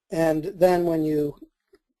 And then when you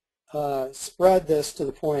spread this to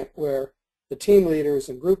the point where the team leaders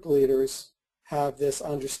and group leaders have this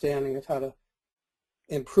understanding of how to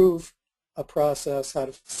improve a process, how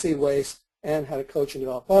to see waste, and how to coach and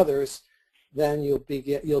develop others, then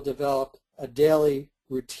you'll develop a daily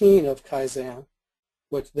routine of kaizen,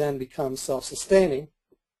 which then becomes self-sustaining.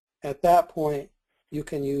 At that point, you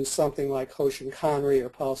can use something like Hoshin Kanri or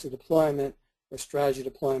policy deployment or strategy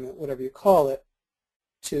deployment, whatever you call it,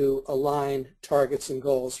 to align targets and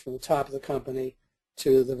goals from the top of the company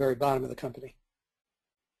to the very bottom of the company.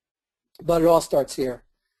 But it all starts here.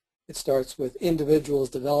 It starts with individuals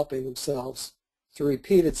developing themselves through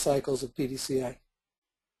repeated cycles of PDCA.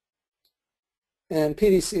 And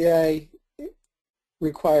PDCA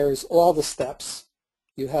requires all the steps.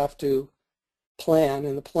 You have to plan,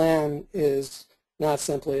 and the plan is not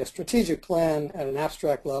simply a strategic plan at an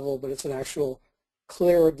abstract level, but it's an actual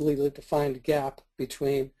clearly defined gap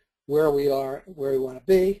between where we are and where we want to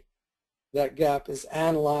be. That gap is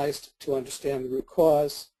analyzed to understand the root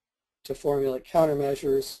cause, to formulate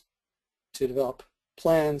countermeasures, to develop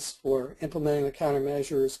plans for implementing the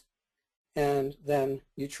countermeasures, and then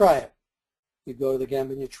you try it. You go to the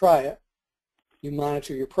Gemba and you try it. You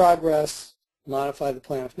monitor your progress, modify the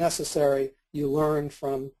plan if necessary. You learn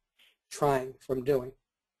from trying, from doing.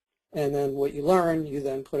 And then what you learn, you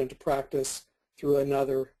then put into practice through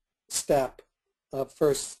another step of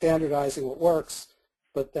first standardizing what works,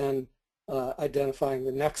 but then identifying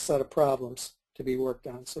the next set of problems to be worked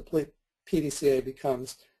on. So PDCA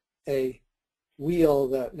becomes a wheel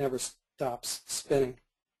that never stops spinning.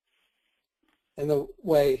 And the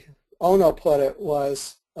way Ono put it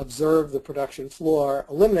was observe the production floor,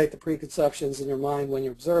 eliminate the preconceptions in your mind when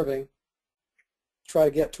you're observing, try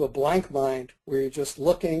to get to a blank mind where you're just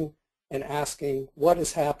looking and asking what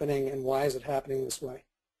is happening and why is it happening this way.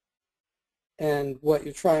 And what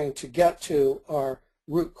you're trying to get to are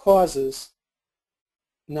root causes,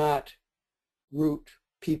 not root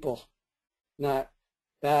people, not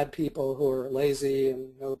bad people who are lazy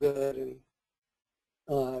and no good and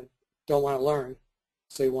don't want to learn.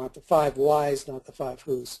 So you want the 5 whys, not the 5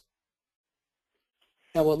 whos.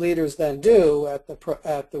 And what leaders then do at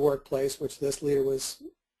the workplace, which this leader was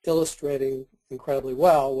illustrating incredibly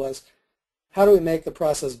well, was how do we make the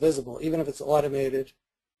process visible, even if it's automated,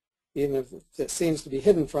 even if it seems to be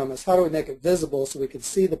hidden from us, how do we make it visible so we can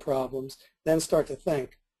see the problems, then start to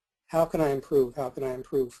think, how can I improve, how can I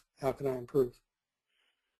improve, how can I improve?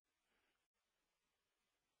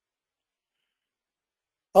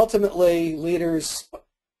 Ultimately, leaders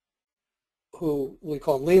who we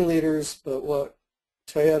call them lean leaders, but what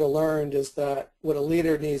Toyota learned is that what a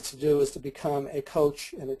leader needs to do is to become a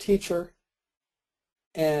coach and a teacher,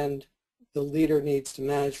 and the leader needs to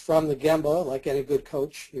manage from the gemba, like any good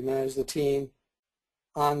coach. You manage the team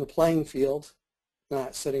on the playing field,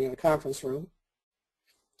 not sitting in a conference room.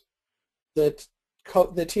 The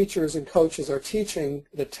teachers and coaches are teaching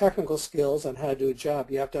the technical skills on how to do a job.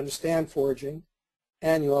 You have to understand foraging,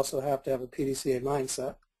 and you also have to have a PDCA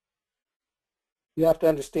mindset. You have to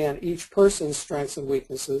understand each person's strengths and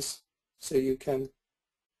weaknesses so you can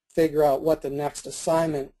figure out what the next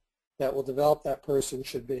assignment that will develop that person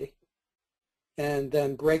should be, and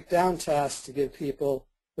then break down tasks to give people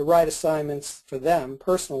the right assignments for them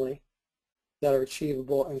personally that are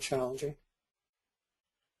achievable and challenging.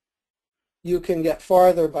 You can get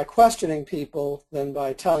farther by questioning people than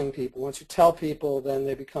by telling people. Once you tell people, then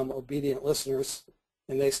they become obedient listeners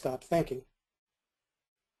and they stop thinking.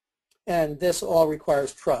 And this all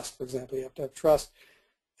requires trust. For example, you have to have trust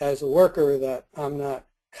as a worker that I'm not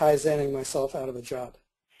kaizening myself out of a job.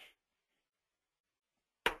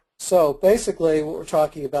 So basically what we're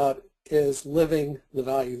talking about is living the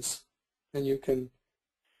values. And you can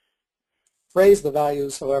phrase the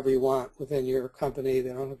values however you want within your company. They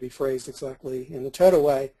don't have to be phrased exactly in the Toyota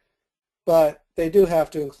way, but they do have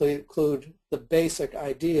to include the basic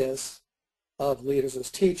ideas of leaders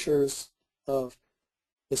as teachers, of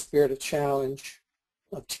the spirit of challenge,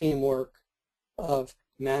 of teamwork, of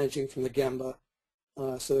managing from the gemba.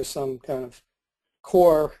 So there's some kind of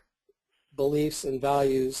core beliefs and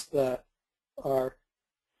values that are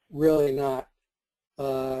really not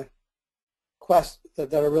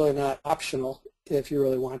that are really not optional if you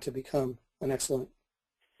really want to become an excellent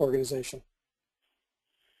organization.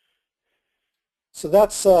 So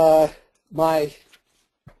that's my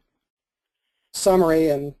summary,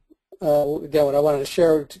 and again, what I wanted to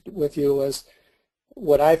share with you was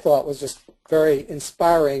what I thought was just very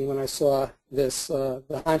inspiring when I saw this,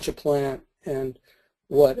 the Hancha plant, and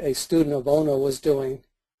what a student of Ono was doing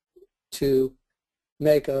to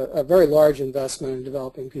make a very large investment in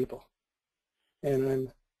developing people. And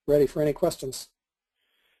I'm ready for any questions.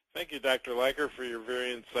 Thank you, Dr. Leiker, for your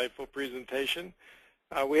very insightful presentation.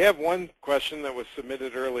 We have one question that was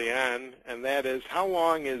submitted early on, and that is, how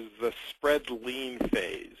long is the spread lean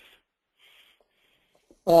phase?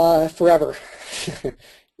 Forever.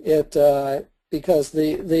 Because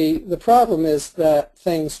the problem is that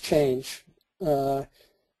things change.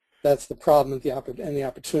 That's the problem and the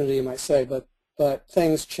opportunity, you might say, but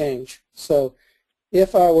things change. So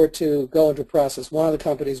if I were to go into a process, one of the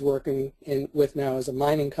companies working with now is a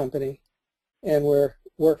mining company, and we're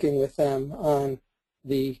working with them on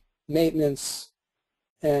the maintenance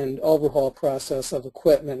and overhaul process of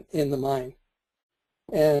equipment in the mine.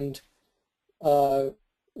 And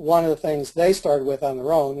one of the things they started with on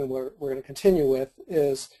their own, and we're going to continue with,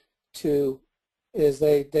 is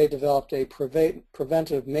they developed a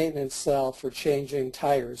preventive maintenance cell for changing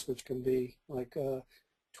tires, which can be like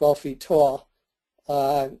 12 feet tall.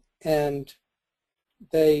 And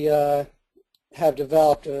they have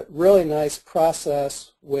developed a really nice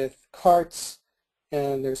process with carts,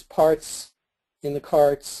 and there's parts in the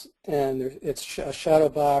carts, and it's a shadow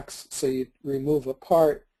box, so you remove a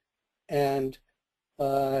part, and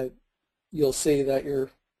you'll see that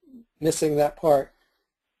you're missing that part.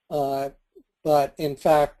 But in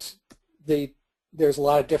fact, there's a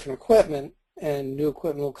lot of different equipment, and new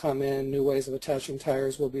equipment will come in, new ways of attaching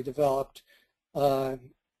tires will be developed. There'll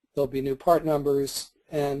be new part numbers,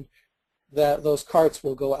 and those carts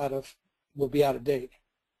will be out of date.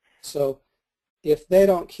 So if they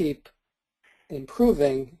don't keep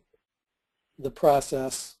improving the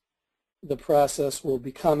process will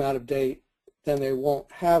become out of date. Then they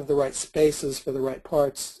won't have the right spaces for the right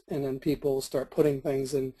parts, and then people will start putting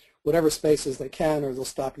things in whatever spaces they can, or they'll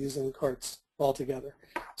stop using the carts altogether.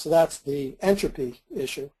 So that's the entropy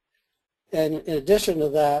issue. And in addition to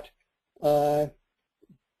that,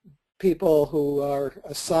 people who are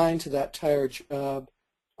assigned to that tire job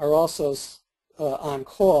are also on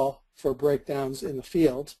call for breakdowns in the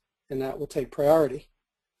field, and that will take priority.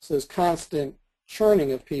 So there's constant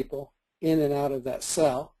churning of people in and out of that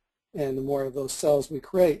cell, and the more of those cells we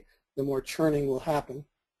create, the more churning will happen.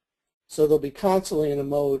 So they'll be constantly in a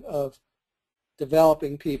mode of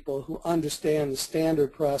developing people who understand the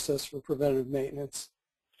standard process for preventative maintenance,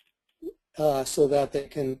 so that they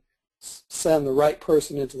can send the right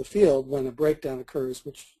person into the field when a breakdown occurs,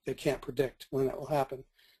 which they can't predict when that will happen.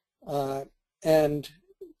 And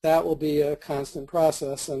that will be a constant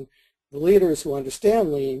process. And the leaders who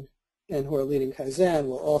understand lean and who are leading kaizen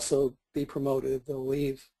will also be promoted. They'll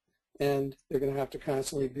leave, and they're going to have to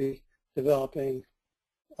constantly be developing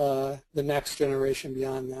the next generation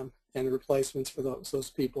beyond them and replacements for those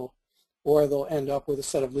people, or they'll end up with a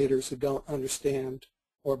set of leaders who don't understand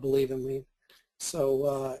or believe in lean.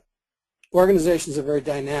 So organizations are very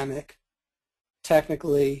dynamic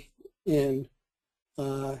technically in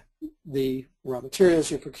the raw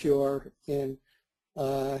materials you procure, and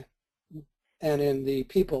in the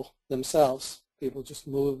people themselves. People just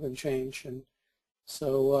move and change. And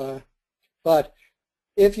so, but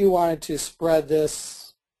if you wanted to spread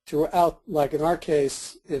this throughout, like in our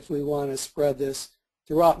case, if we want to spread this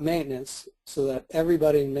throughout maintenance so that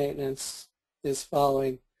everybody in maintenance is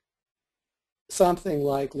following something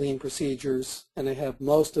like lean procedures, and they have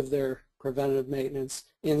most of their preventative maintenance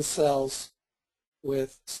in cells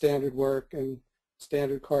with standard work and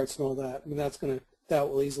standard carts and all that. I mean, that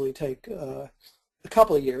will easily take a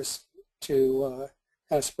couple of years to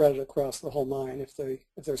kind of spread it across the whole mine if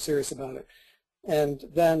they're serious about it. And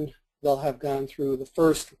then they'll have gone through the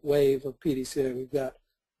first wave of PDCA. We've got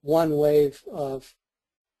one wave of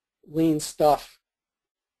lean stuff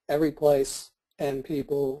every place, and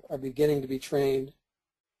people are beginning to be trained,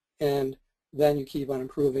 and then you keep on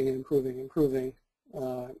improving and improving and improving.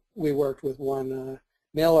 We worked with one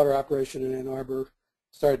mail order operation in Ann Arbor,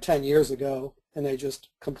 started 10 years ago, and they just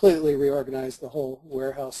completely reorganized the whole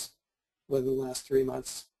warehouse within the last 3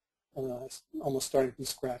 months, almost starting from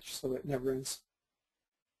scratch, so it never ends.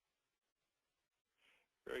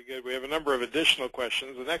 Very good. We have a number of additional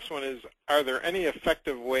questions. The next one is, are there any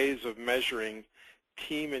effective ways of measuring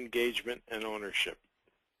team engagement and ownership?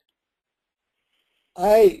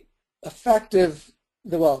 Because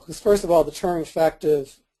first of all, the term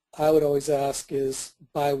effective, I would always ask is,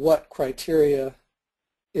 by what criteria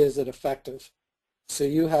is it effective? So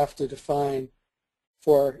you have to define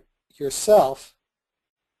for yourself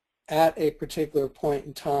at a particular point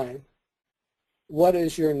in time, what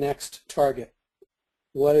is your next target?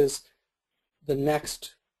 What is the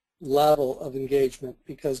next level of engagement?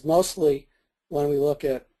 Because mostly when we look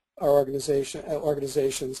at our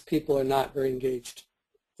organizations, people are not very engaged.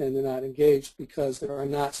 And they're not engaged because there are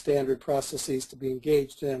not standard processes to be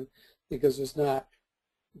engaged in, because there's not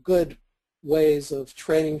good ways of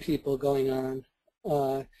training people going on.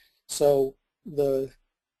 So the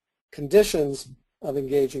conditions of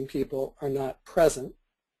engaging people are not present.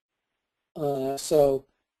 So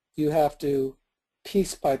you have to,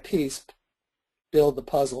 piece by piece, build the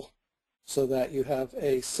puzzle so that you have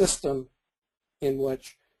a system in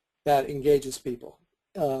which that engages people.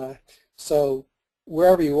 So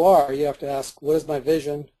wherever you are, you have to ask, what is my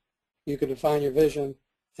vision? You can define your vision,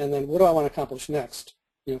 and then what do I want to accomplish next?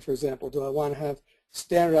 You know, for example, do I want to have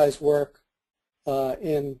standardized work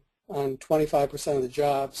on 25% of the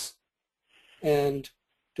jobs, and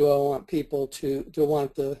do I want people to, do I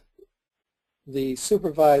want the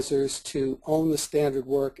supervisors to own the standard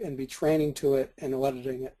work and be training to it and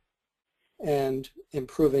auditing it and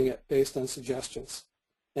improving it based on suggestions?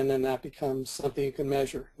 And then that becomes something you can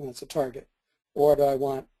measure, and that's a target. Or do I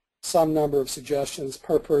want some number of suggestions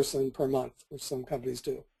per person per month, which some companies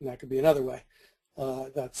do, and that could be another way.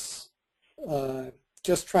 That's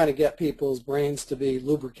just trying to get people's brains to be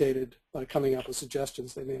lubricated by coming up with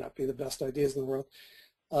suggestions. They may not be the best ideas in the world.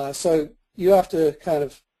 So you have to kind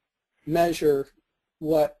of measure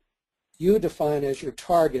what you define as your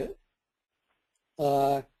target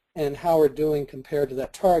and how we're doing compared to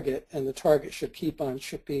that target, and the target should keep on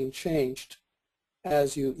being changed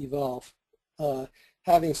as you evolve.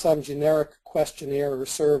 Having some generic questionnaire or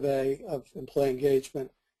survey of employee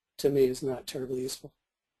engagement, to me, is not terribly useful.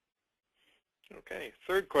 Okay,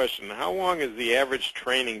 third question. How long is the average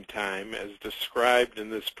training time as described in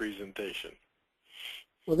this presentation?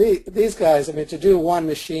 Well, these guys, I mean, to do one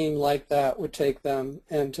machine like that would take them,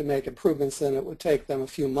 and to make improvements in it would take them a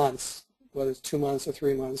few months, whether it's 2 months or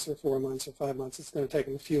 3 months or 4 months or 5 months. It's going to take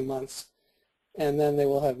them a few months, and then they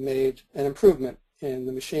will have made an improvement in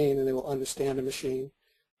the machine and they will understand the machine.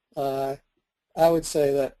 I would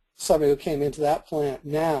say that somebody who came into that plant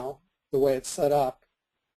now, the way it's set up,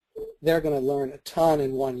 they're going to learn a ton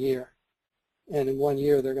in 1 year. And in 1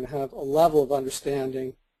 year, they're going to have a level of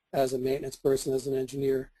understanding as a maintenance person, as an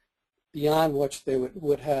engineer, beyond what they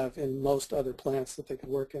would have in most other plants that they could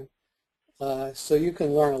work in. So you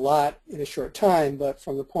can learn a lot in a short time, but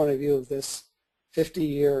from the point of view of this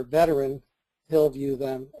 50-year veteran, he'll view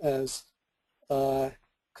them as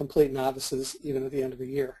complete novices even at the end of a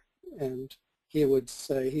year. And he would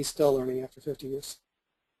say he's still learning after 50 years.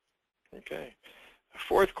 Okay.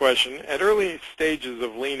 Fourth question, at early stages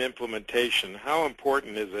of lean implementation, how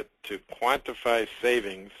important is it to quantify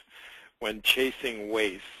savings when chasing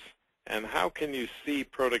waste, and how can you see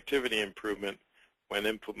productivity improvement when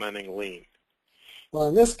implementing lean? Well,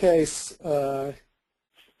 in this case,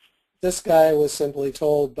 this guy was simply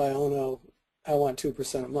told by Ono, I want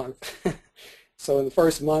 2% a month. So in the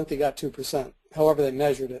first month, he got 2%. However they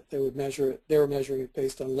measured it, they were measuring it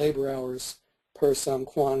based on labor hours per some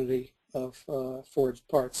quantity of forged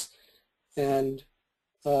parts. And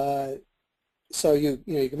so you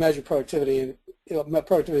can measure productivity, and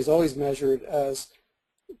productivity is always measured as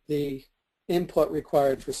the input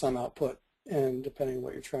required for some output. And depending on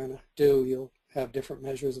what you're trying to do, you'll have different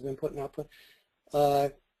measures of input and output.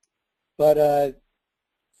 But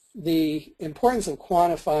the importance of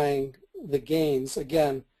quantifying the gains,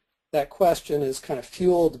 again, that question is kind of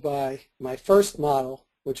fueled by my first model,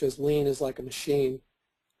 which is lean is like a machine,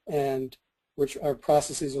 and which our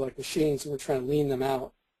processes are like machines, and we're trying to lean them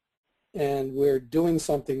out. And we're doing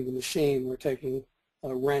something to the machine. We're taking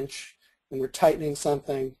a wrench and we're tightening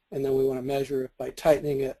something, and then we want to measure it. By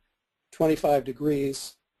tightening it 25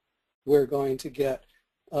 degrees, we're going to get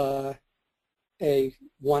a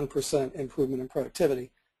 1% improvement in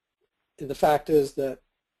productivity. And the fact is that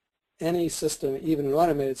any system, even an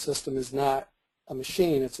automated system, is not a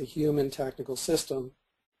machine. It's a human technical system,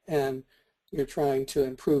 and you're trying to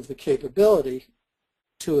improve the capability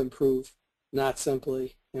to improve, not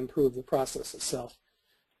simply improve the process itself.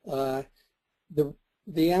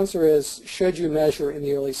 The answer is, should you measure in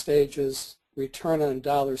the early stages return on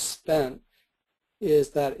dollars spent, is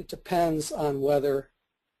that it depends on whether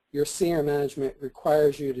your senior management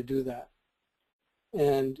requires you to do that.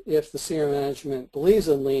 And if the senior management believes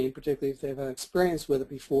in lean, particularly if they've had experience with it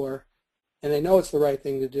before, and they know it's the right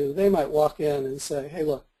thing to do, they might walk in and say, hey,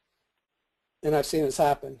 look, and I've seen this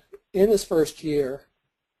happen, in this first year,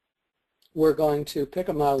 we're going to pick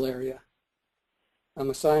a model area. I'm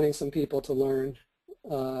assigning some people to learn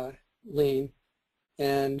lean,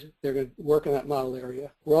 and they're going to work in that model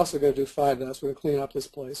area. We're also going to do 5 tests. We're going to clean up this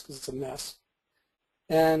place because it's a mess.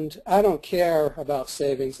 And I don't care about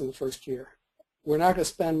savings in the first year. We're not going to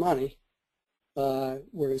spend money. We're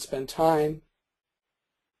going to spend time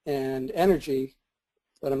and energy,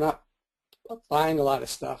 but I'm not buying a lot of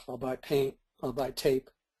stuff. I'll buy paint. I'll buy tape.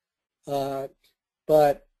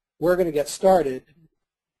 But we're going to get started,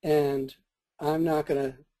 and I'm not going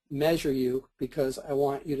to measure you because I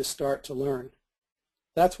want you to start to learn.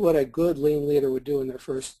 That's what a good lean leader would do in their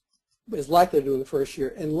is likely to do in the first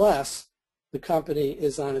year, unless the company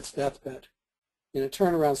is on its deathbed. In a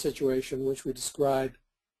turnaround situation, which we describe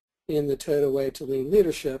in the Toyota Way to Lean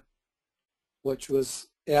Leadership, which was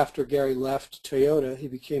after Gary left Toyota, he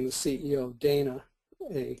became the CEO of Dana,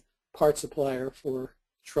 a part supplier for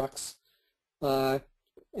trucks.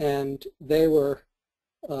 And they were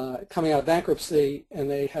coming out of bankruptcy,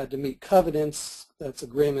 and they had to meet covenants, that's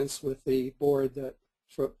agreements with the board that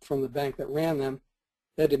from the bank that ran them.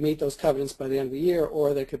 They had to meet those covenants by the end of the year,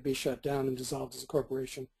 or they could be shut down and dissolved as a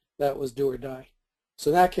corporation. That was do or die. So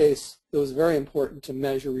in that case, it was very important to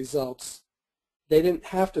measure results. They didn't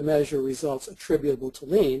have to measure results attributable to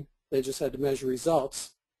lean. They just had to measure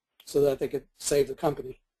results so that they could save the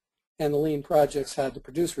company. And the lean projects had to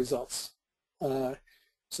produce results.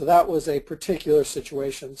 So that was a particular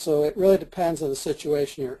situation. So it really depends on the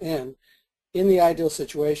situation you're in. In the ideal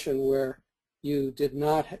situation where you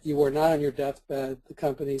were not on your deathbed, the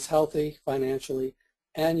company's healthy financially,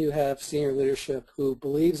 and you have senior leadership who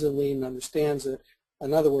believes in lean and understands it.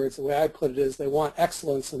 In other words, the way I put it is they want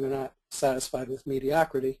excellence and they're not satisfied with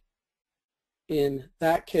mediocrity. In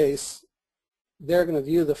that case, they're going to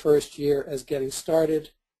view the first year as getting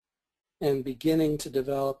started and beginning to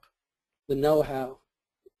develop the know-how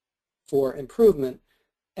for improvement,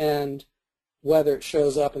 and whether it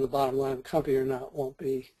shows up in the bottom line of the company or not won't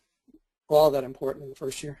be all that important in the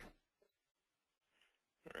first year.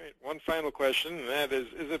 All right, one final question, and that is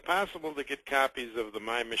it possible to get copies of the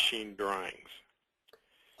My Machine drawings?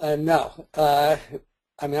 No. I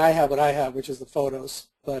mean, I have what I have, which is the photos,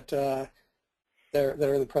 but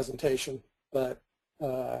they're in the presentation, but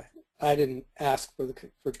I didn't ask for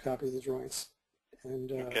copies of the drawings,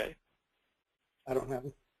 and Okay. I don't have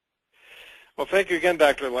them. Well, thank you again,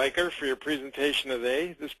 Dr. Leiker, for your presentation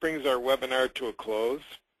today. This brings our webinar to a close.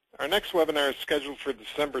 Our next webinar is scheduled for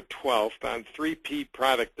December 12th on 3P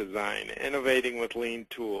product design, innovating with lean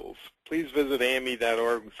tools. Please visit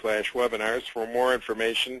ame.org/webinars for more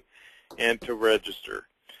information and to register.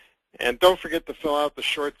 And don't forget to fill out the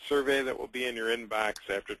short survey that will be in your inbox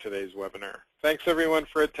after today's webinar. Thanks, everyone,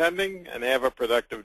 for attending, and have a productive